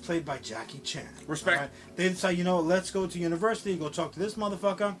who's played by Jackie Chan. Respect. Right? They decide, you know, let's go to university, go talk to this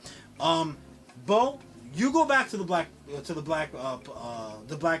motherfucker. Bo, you go back to the black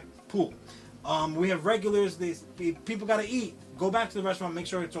pool. We have regulars. People gotta eat. Go back to the restaurant. Make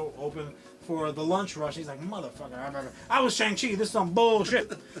sure it's open for the lunch rush. He's like, motherfucker, I was Shang-Chi. This is some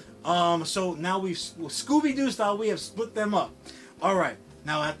bullshit. So now Scooby-Doo style, we have split them up. All right.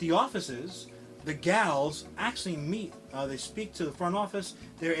 Now at the offices, the gals actually meet. They speak to the front office.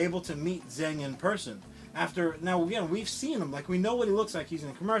 They're able to meet Zeng in person. Now again, we've seen him. Like, we know what he looks like. He's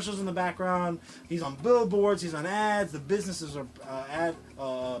in commercials in the background. He's on billboards. He's on ads. The businesses are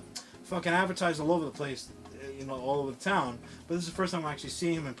fucking advertised all over the place, you know, all over the town. But this is the first time we're actually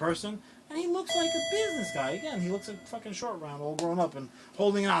seeing him in person. And he looks like a business guy. Again, he looks like fucking Short Round, all grown up and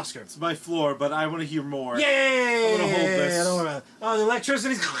holding an Oscar. It's my floor, but I want to hear more. Yeah, I want to hold this. I don't worry about it. Oh, the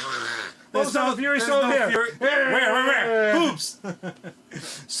electricity's... There's no fury still here. Where? Boobs.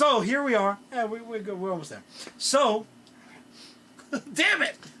 So, here we are. Yeah, we're good. We're almost there. So... Damn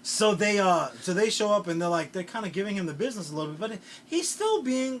it! So they show up and they're kind of giving him the business a little bit, but he's still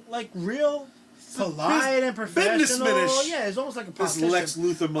being like real polite and professional. Businessman-ish. Yeah, it's almost like a This politician. Lex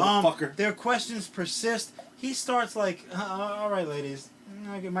Luthor motherfucker. Their questions persist. He starts like, all right, ladies,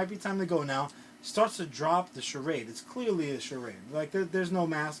 it might be time to go now. Starts to drop the charade. It's clearly a charade. Like there's no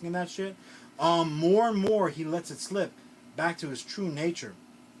masking that shit. More and more he lets it slip back to his true nature.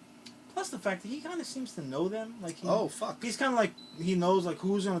 Plus the fact that he kind of seems to know them. Like he's kind of like, he knows like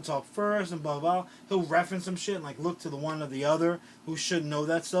who's going to talk first and blah, blah, blah. He'll reference some shit and like look to the one or the other who should know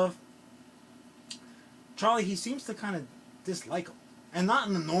that stuff. Charlie, he seems to kind of dislike him. And not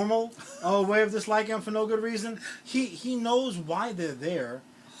in the normal way of disliking him for no good reason. He knows why they're there.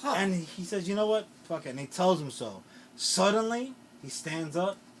 Huh. And he says, you know what? Fuck it. And he tells him so. Suddenly, he stands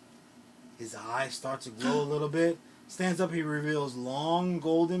up. His eyes start to glow a little bit. Stands up, he reveals long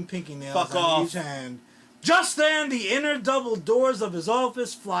golden pinky nails on each hand. Just then, the inner double doors of his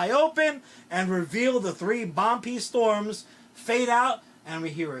office fly open and reveal the three bomb-piece storms, fade out, and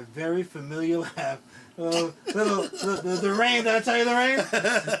we hear a very familiar laugh. The rain, did I tell you the rain?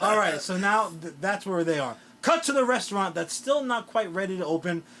 All right, so now that's where they are. Cut to the restaurant that's still not quite ready to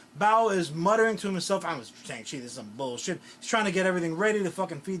open. Bao is muttering to himself, I was saying, gee, this is some bullshit. He's trying to get everything ready to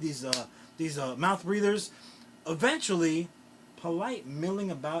fucking feed these mouth breathers. Eventually, polite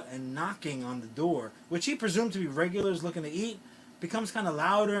milling about and knocking on the door, which he presumed to be regulars looking to eat, becomes kind of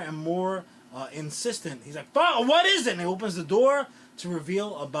louder and more insistent. He's like, what is it? And he opens the door to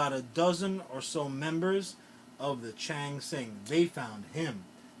reveal about a dozen or so members of the Chang Sing. They found him.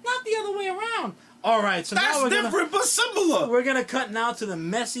 Not the other way around. All right, so that's now different but similar. We're going to cut now to the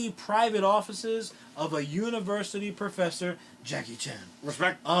messy private offices of a university professor, Jackie Chan.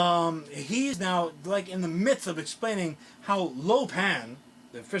 Respect. He's now like in the midst of explaining how Lo Pan,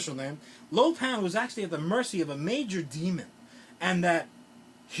 the official name, Lo Pan was actually at the mercy of a major demon, and that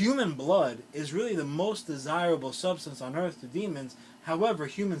human blood is really the most desirable substance on earth to demons. However,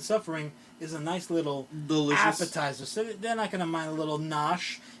 human suffering is a nice little appetizer, so they're not going to mind a little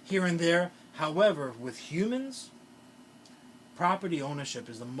nosh here and there. However, with humans, property ownership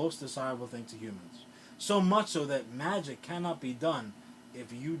is the most desirable thing to humans. So much so that magic cannot be done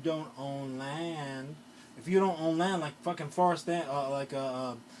if you don't own land. If you don't own land, like fucking Forrest Dan,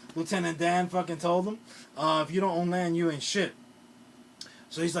 Lieutenant Dan fucking told him, if you don't own land, you ain't shit.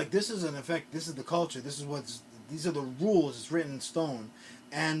 So he's like, this is an effect. This is the culture. These are the rules. It's written in stone.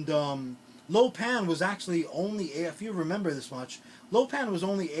 And Lo Pan was actually only, if you remember this much, Lo Pan was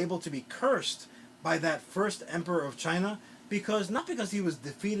only able to be cursed by that first emperor of China not because he was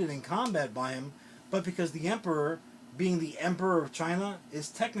defeated in combat by him, but because the emperor, being the emperor of China, is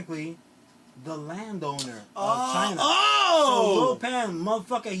technically the landowner of China. So Lo Pan,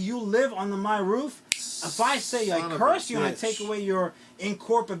 motherfucker, you live under my roof. If I say I curse you and I take away your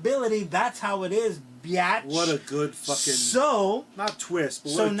incorporability, that's how it is, biatch. What a good fucking... not twist,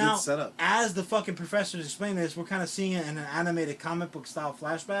 but what a good setup. As the fucking professors explain this, we're kind of seeing it in an animated comic book style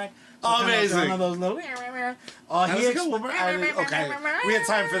flashback. So amazing. Kind of those little... Okay, we had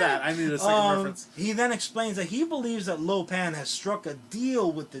time for that. I need a second reference. He then explains that he believes that Lo Pan has struck a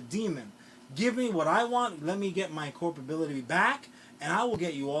deal with the demon. Give me what I want, let me get my incorporability back, and I will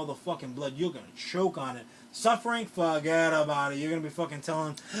get you all the fucking blood. You're going to choke on it. Suffering, forget about it. You're going to be fucking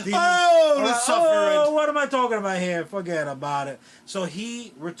telling demons, the suffering. Oh, what am I talking about here? Forget about it. So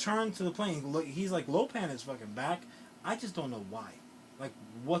he returned to the plane. He's like, Lo Pan is fucking back. I just don't know why. Like,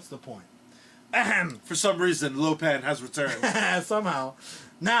 what's the point? For some reason, Lo Pan has returned. Somehow.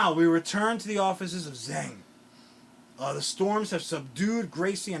 Now, we return to the offices of Zeng. The storms have subdued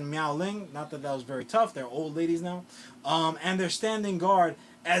Gracie and Miao Ling. Not that was very tough. They're old ladies now. And they're standing guard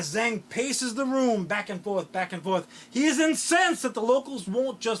as Zhang paces the room back and forth, back and forth. He is incensed that the locals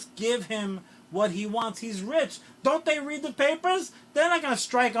won't just give him what he wants. He's rich. Don't they read the papers? They're not going to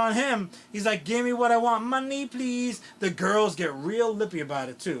strike on him. He's like, give me what I want. Money, please. The girls get real lippy about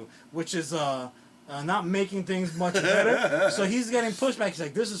it, too, which is not making things much better. So he's getting pushed back. He's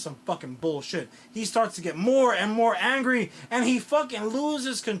like, this is some fucking bullshit. He starts to get more and more angry, and he fucking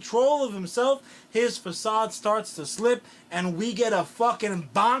loses control of himself. His facade starts to slip, and we get a fucking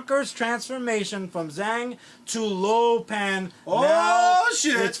bonkers transformation from Zhang to Lo Pan. Oh, now,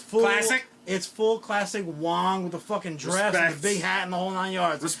 shit. It's full, Classic. It's full classic Wong with the fucking dress and the big hat and the whole 9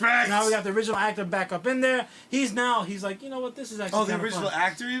 yards. Respect. Now we got the original actor back up in there. He's like, you know what, this is actually the original fun.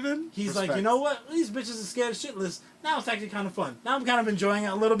 actor even? He's like, you know what, these bitches are scared shitless. Now it's actually kind of fun. Now I'm kind of enjoying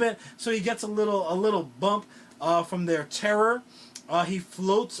it a little bit. So he gets a little bump from their terror. He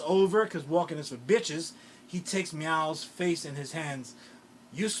floats over, because walking is for bitches. He takes Meow's face in his hands.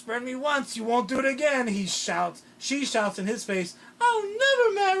 You spurned me once, you won't do it again. She shouts in his face, I'll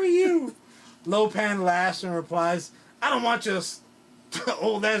never marry you. Lo Pan laughs and replies, I don't want your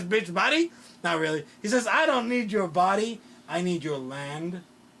old ass bitch body. Not really. He says, I don't need your body. I need your land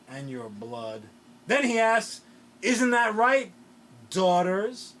and your blood. Then he asks, isn't that right,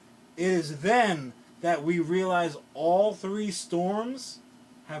 daughters? It is then that we realize all three storms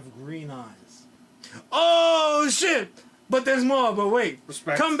have green eyes. Oh, shit! But there's more, but wait.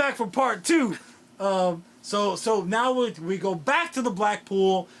 Respect. Come back for part 2. So now we go back to the Black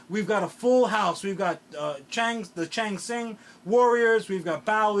Pool. We've got a full house. We've got the Chang Sing warriors. We've got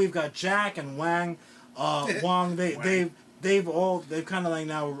Bao. We've got Jack and Wang. Wang. They've kind of like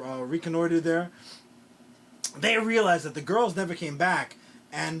now reconnoitered there. They realize that the girls never came back,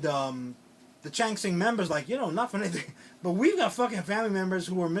 and the Chang Sing members like, not for anything, but we've got fucking family members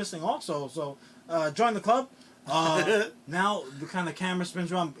who are missing also. So join the club. Now the kind of camera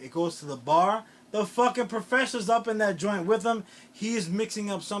spins around. It goes to the bar. The fucking professor's up in that joint with him. He is mixing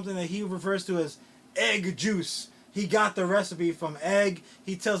up something that he refers to as egg juice. He got the recipe from egg.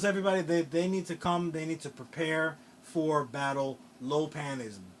 He tells everybody they need to come. They need to prepare for battle. Lo Pan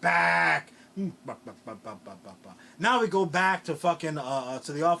is back. Now we go back to fucking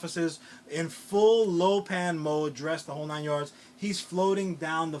to the offices in full Lo Pan mode, dressed the whole 9 yards. He's floating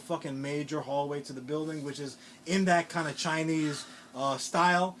down the fucking major hallway to the building, which is in that kind of Chinese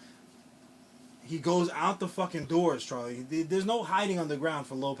style. He goes out the fucking doors, Charlie. There's no hiding on the ground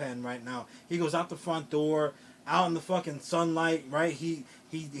for Lo Pan right now. He goes out the front door, out in the fucking sunlight, right? His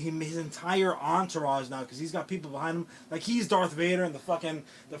entire entourage now, because he's got people behind him. Like, he's Darth Vader, and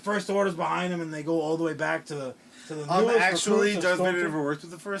the First Order's behind him, and they go all the way back to the newest actually, recruits. Darth Vader never worked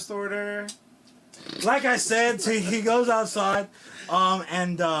with the First Order. Like I said, so he goes outside,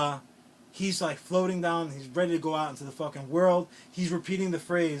 and he's like floating down. He's ready to go out into the fucking world. He's repeating the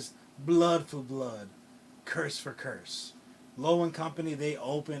phrase, blood for blood, curse for curse. Lo and company, they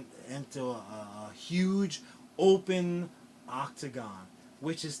open into a huge open octagon,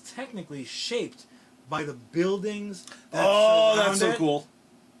 which is technically shaped by the buildings that surround that's so it, cool.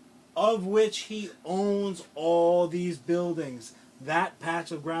 of which he owns all these buildings. That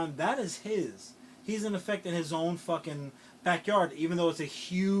patch of ground, that is his. He's in effect in his own fucking backyard, even though it's a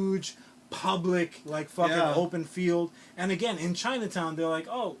huge public, like, fucking open field. And again, in Chinatown, they're like,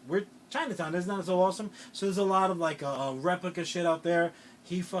 oh, we're Chinatown, isn't that so awesome? So there's a lot of like replica shit out there.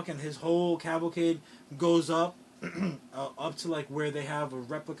 His whole cavalcade goes up up to like where they have a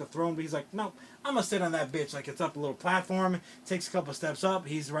replica throne, but he's like, no, I'm gonna sit on that bitch. Like, it's up a little platform, takes a couple steps up,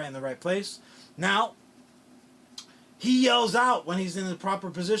 he's right in the right place. Now he yells out when he's in the proper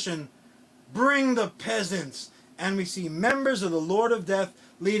position, bring the peasants. And we see members of the Lord of Death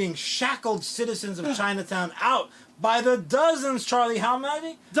leading shackled citizens of Chinatown out by the dozens, Charlie. How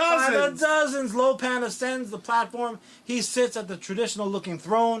many? Dozens! By the dozens. Lo Pan ascends the platform. He sits at the traditional-looking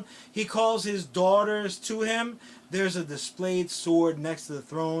throne. He calls his daughters to him. There's a displayed sword next to the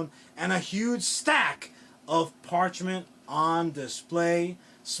throne and a huge stack of parchment on display.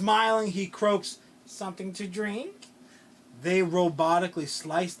 Smiling, he croaks, something to drink? They robotically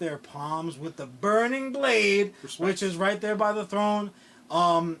slice their palms with the burning blade, which is right there by the throne.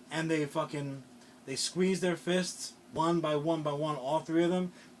 And they squeeze their fists one by one, all three of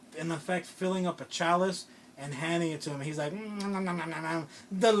them, in effect filling up a chalice and handing it to him. He's like,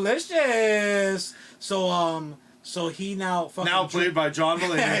 delicious. So he now fucking played by John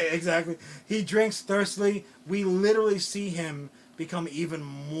Mulaney. Exactly. He drinks thirstily. We literally see him become even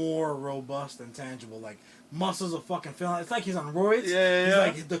more robust and tangible. Like, muscles are fucking filling. It's like he's on roids. Yeah. He's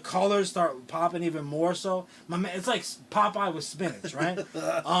like, the colors start popping even more so. My man, it's like Popeye with spinach, right?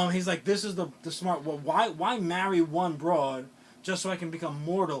 He's like, this is the smart. Well, why marry one broad just so I can become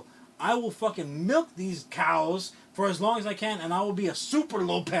mortal. I will fucking milk these cows for as long as I can, and I will be a super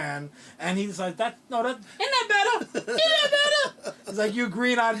Lopan. And he's like, isn't that better? Isn't that better? He's like, you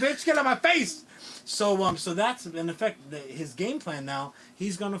green-eyed bitch, get out of my face. So that's in effect his game plan now.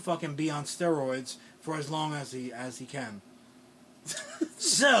 He's gonna fucking be on steroids for as long as he can.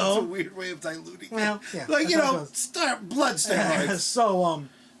 So that's a weird way of diluting. Well, yeah, like start blood steroids. So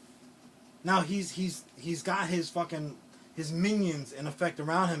now he's got his minions in effect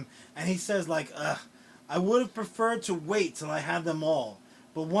around him, and he says like, I would have preferred to wait till I had them all,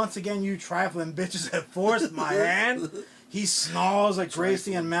 but once again you trifling bitches have forced my hand. He snarls at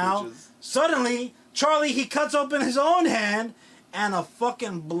Gracie and Mal. Bitches. Suddenly, Charlie, he cuts open his own hand, and a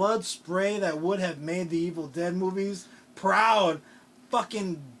fucking blood spray that would have made the Evil Dead movies proud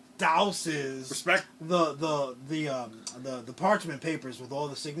fucking douses Respect. the parchment papers with all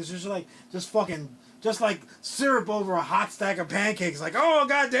the signatures, like just like syrup over a hot stack of pancakes. Like, oh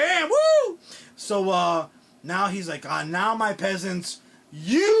goddamn, woo! So now he's like, now my peasants,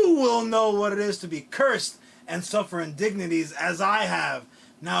 you will know what it is to be cursed and suffer indignities as I have.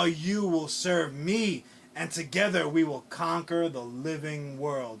 Now you will serve me, and together we will conquer the living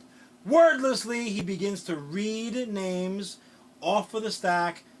world. Wordlessly, he begins to read names off of the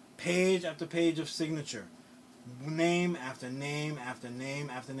stack, page after page of signature. Name after name after name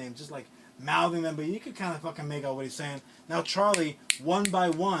after name, just like mouthing them, but you could kind of fucking make out what he's saying. Now Charlie, one by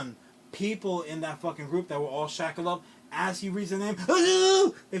one, people in that fucking group that were all shackled up, as he reads the name,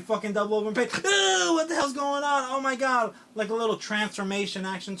 they fucking double over and pay. What the hell's going on? Oh my god. Like a little transformation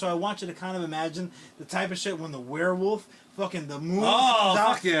action. So I want you to kind of imagine the type of shit when the werewolf, fucking the moon comes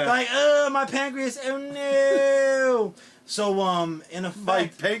out. Fuck yeah. Like, my pancreas, oh no. So, in effect... My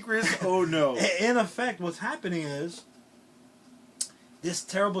pancreas, oh no. In effect, what's happening is, this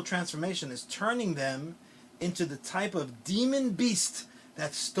terrible transformation is turning them into the type of demon beast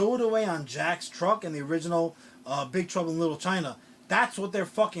that's stowed away on Jack's truck in the original Big Trouble in Little China. That's what they're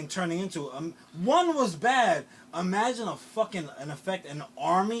fucking turning into. One was bad. Imagine an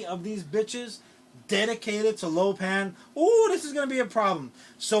army of these bitches dedicated to Lopan. Ooh, this is gonna be a problem.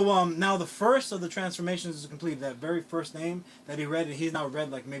 So now the first of the transformations is complete. That very first name that he read, and he's now read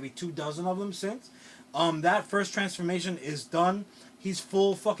like maybe 24 of them since. That first transformation is done. He's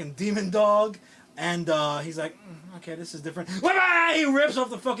full fucking demon dog. And he's like, okay, this is different. He rips off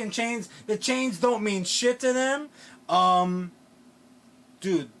the fucking chains. The chains don't mean shit to them.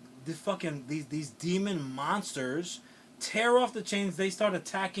 Dude, these demon monsters tear off the chains. They start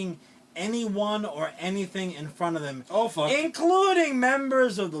attacking anyone or anything in front of them. Oh, fuck. Including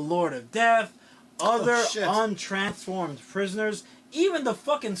members of the Lord of Death, other untransformed prisoners, even the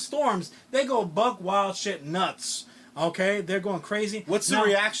fucking Storms. They go buck wild shit nuts. Okay, they're going crazy. What's the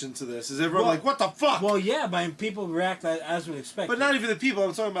reaction to this? Is everyone like, what the fuck? Well, yeah, but people react as we expect. But not even the people.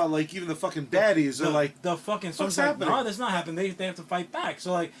 I'm talking about, like, even the fucking baddies are like, the fucking... What's happening? No, that's not happening. They have to fight back.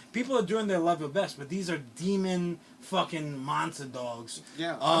 So, like, people are doing their level best, but these are demon fucking monster dogs.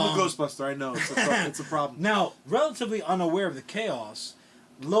 Yeah, I'm a Ghostbuster. I know. It's a problem. Now, relatively unaware of the chaos,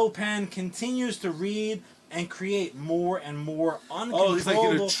 Lopan continues to read and create more and more uncontrollable... Oh, he's like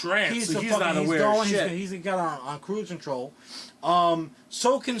in a trance, so he's not aware of shit. He's got on cruise control.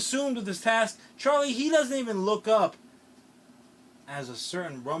 So consumed with his task, Charlie, he doesn't even look up as a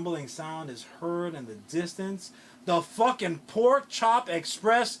certain rumbling sound is heard in the distance. The fucking Pork Chop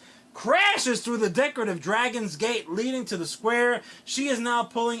Express crashes through the decorative Dragon's Gate leading to the square. She is now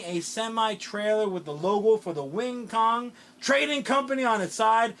pulling a semi-trailer with the logo for the Wing Kong Trading Company on its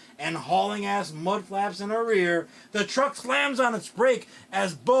side and hauling ass mud flaps in her rear. The truck slams on its brake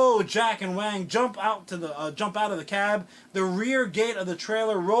as Bo, Jack, and Wang jump out of the cab. The rear gate of the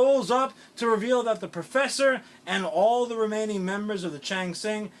trailer rolls up to reveal that the professor and all the remaining members of the Chang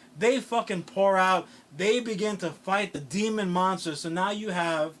Sing, they fucking pour out. They begin to fight the demon monsters. So now you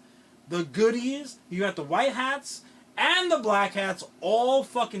have the goodies, you got the white hats and the black hats all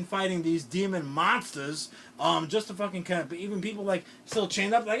fucking fighting these demon monsters. Just to fucking but even people like still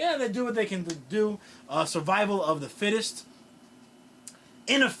chained up, like, yeah, they do what they can do. Survival of the fittest.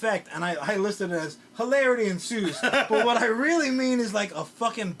 In effect, and I listed it as hilarity ensues, but what I really mean is like a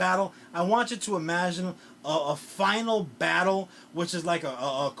fucking battle. I want you to imagine a final battle, which is like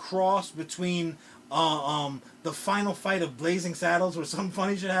a cross between the final fight of Blazing Saddles, where some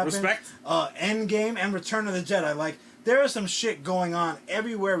funny shit happens. Respect. Endgame and Return of the Jedi. Like, there is some shit going on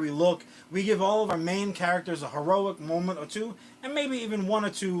everywhere we look. We give all of our main characters a heroic moment or two, and maybe even one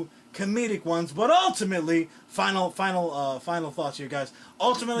or two comedic ones, but ultimately, final thoughts here, guys.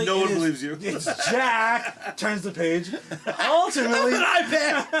 Ultimately, no one believes you. It's Jack turns the page. Ultimately, an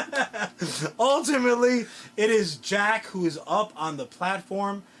iPad. Ultimately, it is Jack who is up on the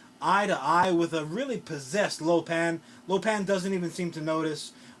platform, eye to eye with a really possessed Lopan. Lopan doesn't even seem to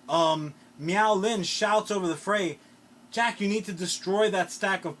notice. Meow Lin shouts over the fray, "Jack, you need to destroy that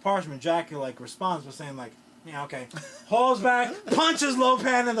stack of parchment." Jack responds by saying "Yeah, okay." Hauls back, punches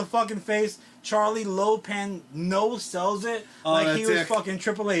Lopan in the fucking face. Charlie Lopan sells it like he was fucking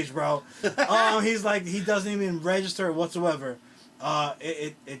Triple H, bro. He's like, he doesn't even register it whatsoever.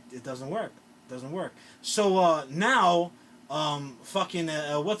 It doesn't work. Doesn't work. So now,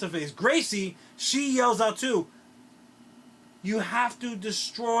 what's her face? Gracie, she yells out too, "You have to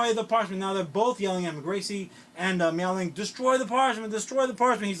destroy the parchment." Now they're both yelling at him, Gracie and Meowling, "Destroy the parchment, destroy the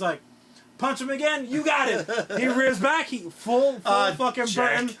parchment." He's like, "Punch him again, you got it." He rears back, he full fucking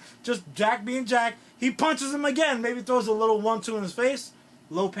Jack. Burton, just Jack being Jack. He punches him again, maybe throws a little 1-2 in his face.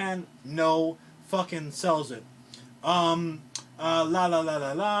 Lopan fucking sells it. La la la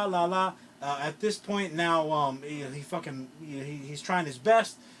la la la la. At this point now, he's trying his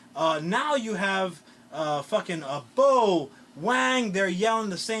best. Now you have Bo, Wang, they're yelling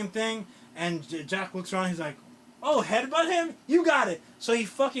the same thing, and Jack looks around, he's like, "Oh, headbutt him? You got it." So he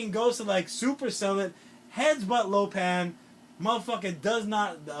fucking goes to supercell it, headbutt Lopan, motherfucker does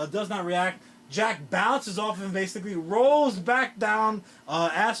not react. Jack bounces off him, basically rolls back down,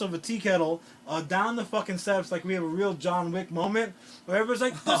 ass of a tea kettle, down the fucking steps like we have a real John Wick moment where everyone's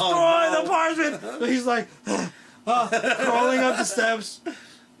like, "Destroy the parchment!" So he's like, crawling up the steps.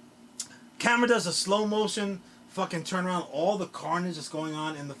 Camera does a slow motion fucking turn around, all the carnage that's going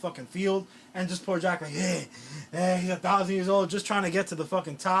on in the fucking field, and just poor Jack like, hey, he's 1,000 years old, just trying to get to the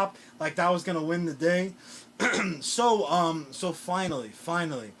fucking top, like that was gonna win the day. So finally,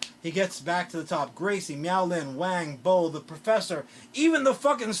 he gets back to the top. Gracie, Meow Lin, Wang, Bo, the professor, even the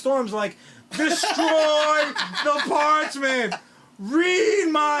fucking Storm's like, "Destroy the parchment! Read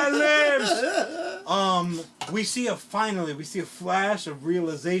my lips!" We see a flash of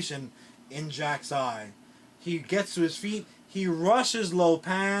realization in Jack's eye. He gets to his feet. He rushes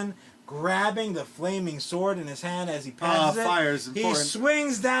Lopan, grabbing the flaming sword in his hand as he passes it. Fire is important. He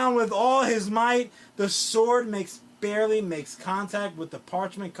swings down with all his might. The sword barely makes contact with the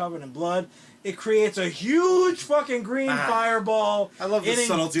parchment covered in blood. It creates a huge fucking green fireball. I love the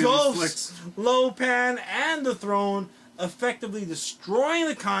subtlety of these flicks. Lopan and the throne, effectively destroying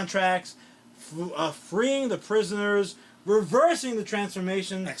the contracts, freeing the prisoners, reversing the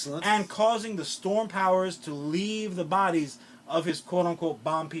transformation, excellent, and causing the storm powers to leave the bodies of his quote-unquote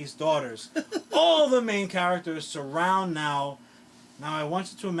bomb piece daughters. All the main characters surround now. Now I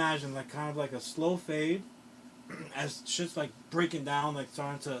want you to imagine kind of like a slow fade as shit's breaking down,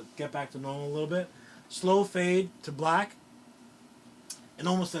 starting to get back to normal a little bit. Slow fade to black. And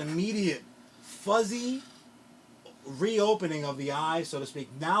almost an immediate fuzzy reopening of the eye, so to speak.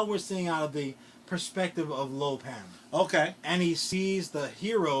 Now we're seeing out of the perspective of Lopan. Okay. And he sees the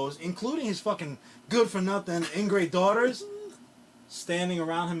heroes, including his fucking good-for-nothing ingrate daughters, standing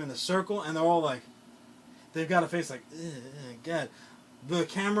around him in a circle, and they're all they've got a face God. The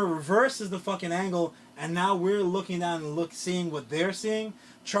camera reverses the fucking angle, and now we're looking down and seeing what they're seeing.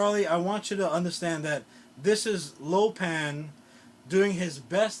 Charlie, I want you to understand that this is Lopan doing his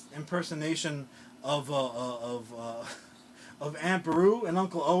best impersonation of Aunt Beru and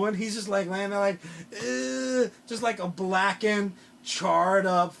Uncle Owen. He's just laying there just like a blackened, charred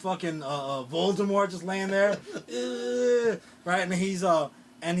up fucking Voldemort just laying there. Right, and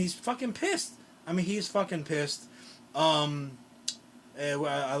he's fucking pissed. I mean, he's fucking pissed. I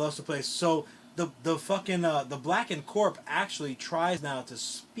lost the place. So the fucking the blackened corpse actually tries now to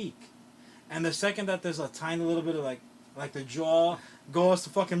speak, and the second that there's a tiny little bit of like the jaw goes to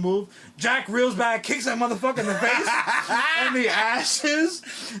fucking move, Jack reels back, kicks that motherfucker in the face, and the ashes,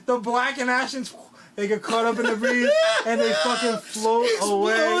 the blackened ashes, they get caught up in the breeze, and they fucking float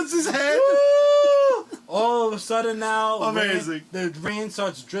away. Explodes his head. Woo! All of a sudden now, amazing. The rain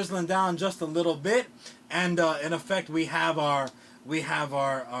starts drizzling down just a little bit, and in effect we have our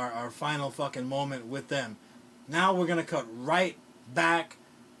final fucking moment with them. Now we're gonna cut right back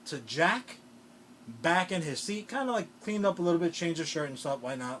to Jack, back in his seat, kind of cleaned up a little bit, changed his shirt and stuff.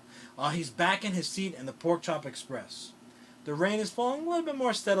 Why not? He's back in his seat in the Pork Chop Express. The rain is falling a little bit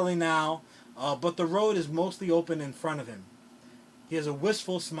more steadily now, but the road is mostly open in front of him. He has a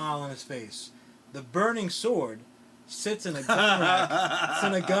wistful smile on his face. The burning sword sits in a gun rack. It's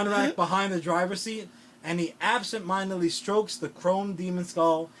in a gun rack behind the driver's seat, and he absent-mindedly strokes the chrome demon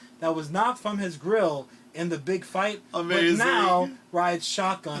skull that was knocked from his grill in the big fight, Amazing. but now rides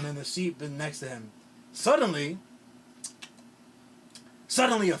shotgun in the seat next to him. Suddenly,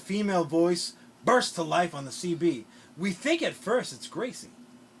 a female voice bursts to life on the CB. We think at first it's Gracie.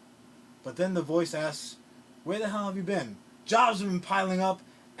 But then the voice asks, where the hell have you been? Jobs have been piling up,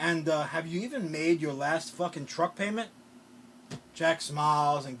 and have you even made your last fucking truck payment? Jack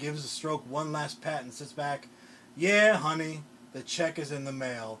smiles and gives the stroke one last pat and sits back. Yeah, honey, the check is in the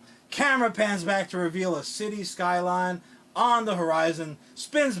mail. Camera pans back to reveal a city skyline on the horizon,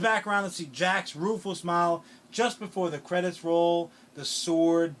 spins back around to see Jack's rueful smile. Just before the credits roll, the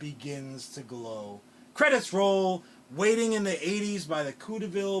sword begins to glow. Credits roll. Waiting in the 80s by the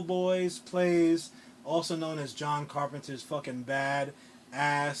Coudeville Boys plays, also known as John Carpenter's fucking bad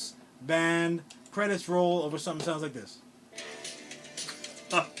ass band. Credits roll over something that sounds like this.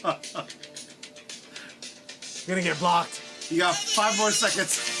 You're gonna get blocked. You got 5 more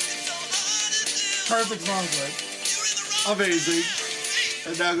seconds. Perfect song for it. Amazing.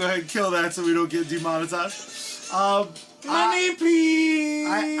 And now go ahead and kill that so we don't get demonetized. Money, please.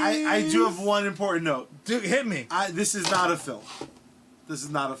 I do have one important note. Dude, hit me. This is not a film. This is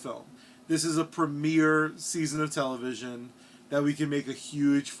not a film. This is a premiere season of television that we can make a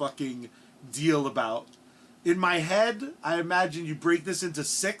huge fucking deal about. In my head, I imagine you break this into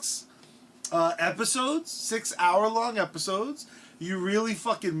 6 episodes, 6-hour-long episodes. You really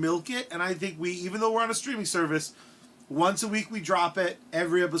fucking milk it, and I think even though we're on a streaming service, once a week we drop it.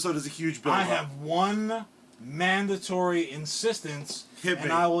 Every episode is a huge build-up. I have one mandatory insistence,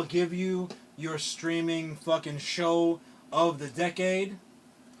 and I will give you your streaming fucking show of the decade.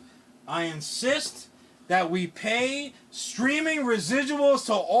 I insist that we pay streaming residuals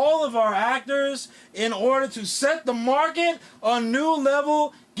to all of our actors in order to set the market on a new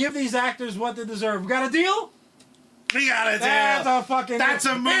level, give these actors what they deserve. We got a deal? We got a deal. That's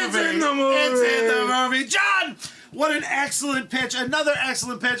a movie. It's in the movie. It's in the movie. John! What an excellent pitch. Another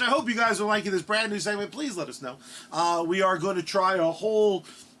excellent pitch. I hope you guys are liking this brand new segment. Please let us know. We are going to try a whole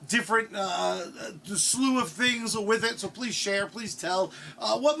different slew of things with it. So please share. Please tell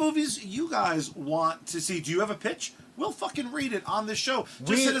what movies you guys want to see. Do you have a pitch? We'll fucking read it on this show.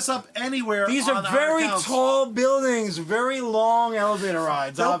 Just hit us up anywhere. These are very tall buildings, very long elevator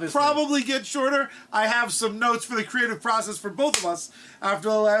rides. They'll obviously probably get shorter. I have some notes for the creative process for both of us after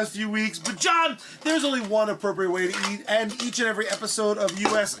the last few weeks. But John, there's only one appropriate way to end each and every episode of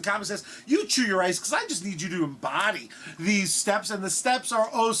USComics says. You chew your ice, because I just need you to embody these steps, and the steps are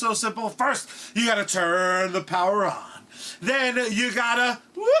oh so simple. First, you gotta turn the power on. Then you gotta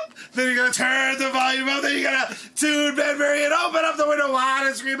whoop. Then you gotta turn the volume up. Then you gotta tune Ben Murray and open up the window wide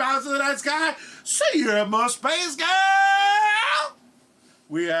and scream out to the night sky. See you, my space girl.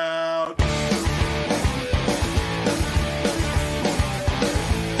 We out.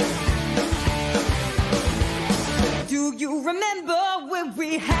 Do you remember when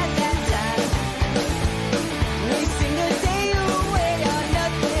we had that time? Wasting a day away on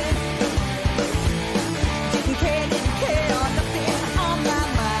nothing. Didn't care, nothing on my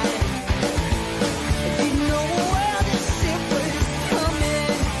mind. Didn't know where this shit was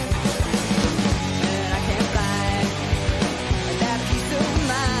coming. And I can't find that peace of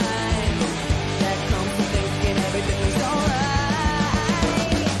mind that comes from thinking everything's alright.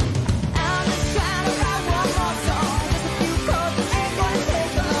 I'm just trying to write one more song. Just a few chords that ain't gonna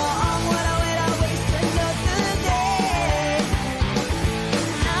take long. When I wait, I waste another day.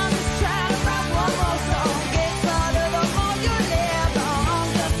 I'm just trying to write one more song. Gets harder the more you live on.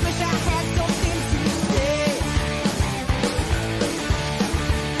 Just wish I had something to say.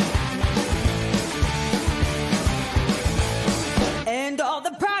 And all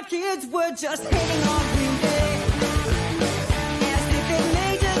the proud kids were just hating on Green Day, as if it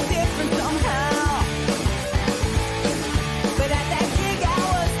made a difference somehow. But at that gig I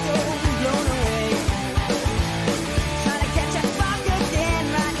was so blown away, trying to catch a spark again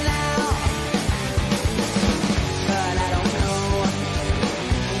right now. But I don't know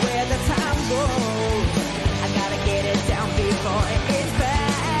where the time goes. I gotta get it down before it gets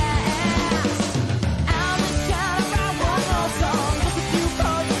past. I'm just trying to write one more song. Just a few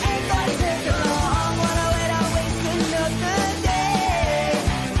chords that ain't gonna take long. When I wait, I waste another day.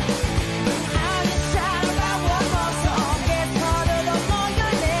 I'm just trying to write one more song. Gets harder the more you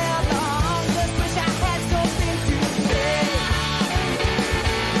live on. Just wish I had something to say.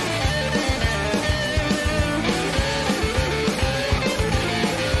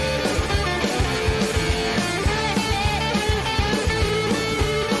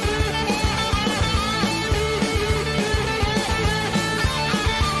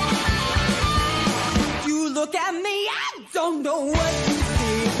 You look at me, I don't know what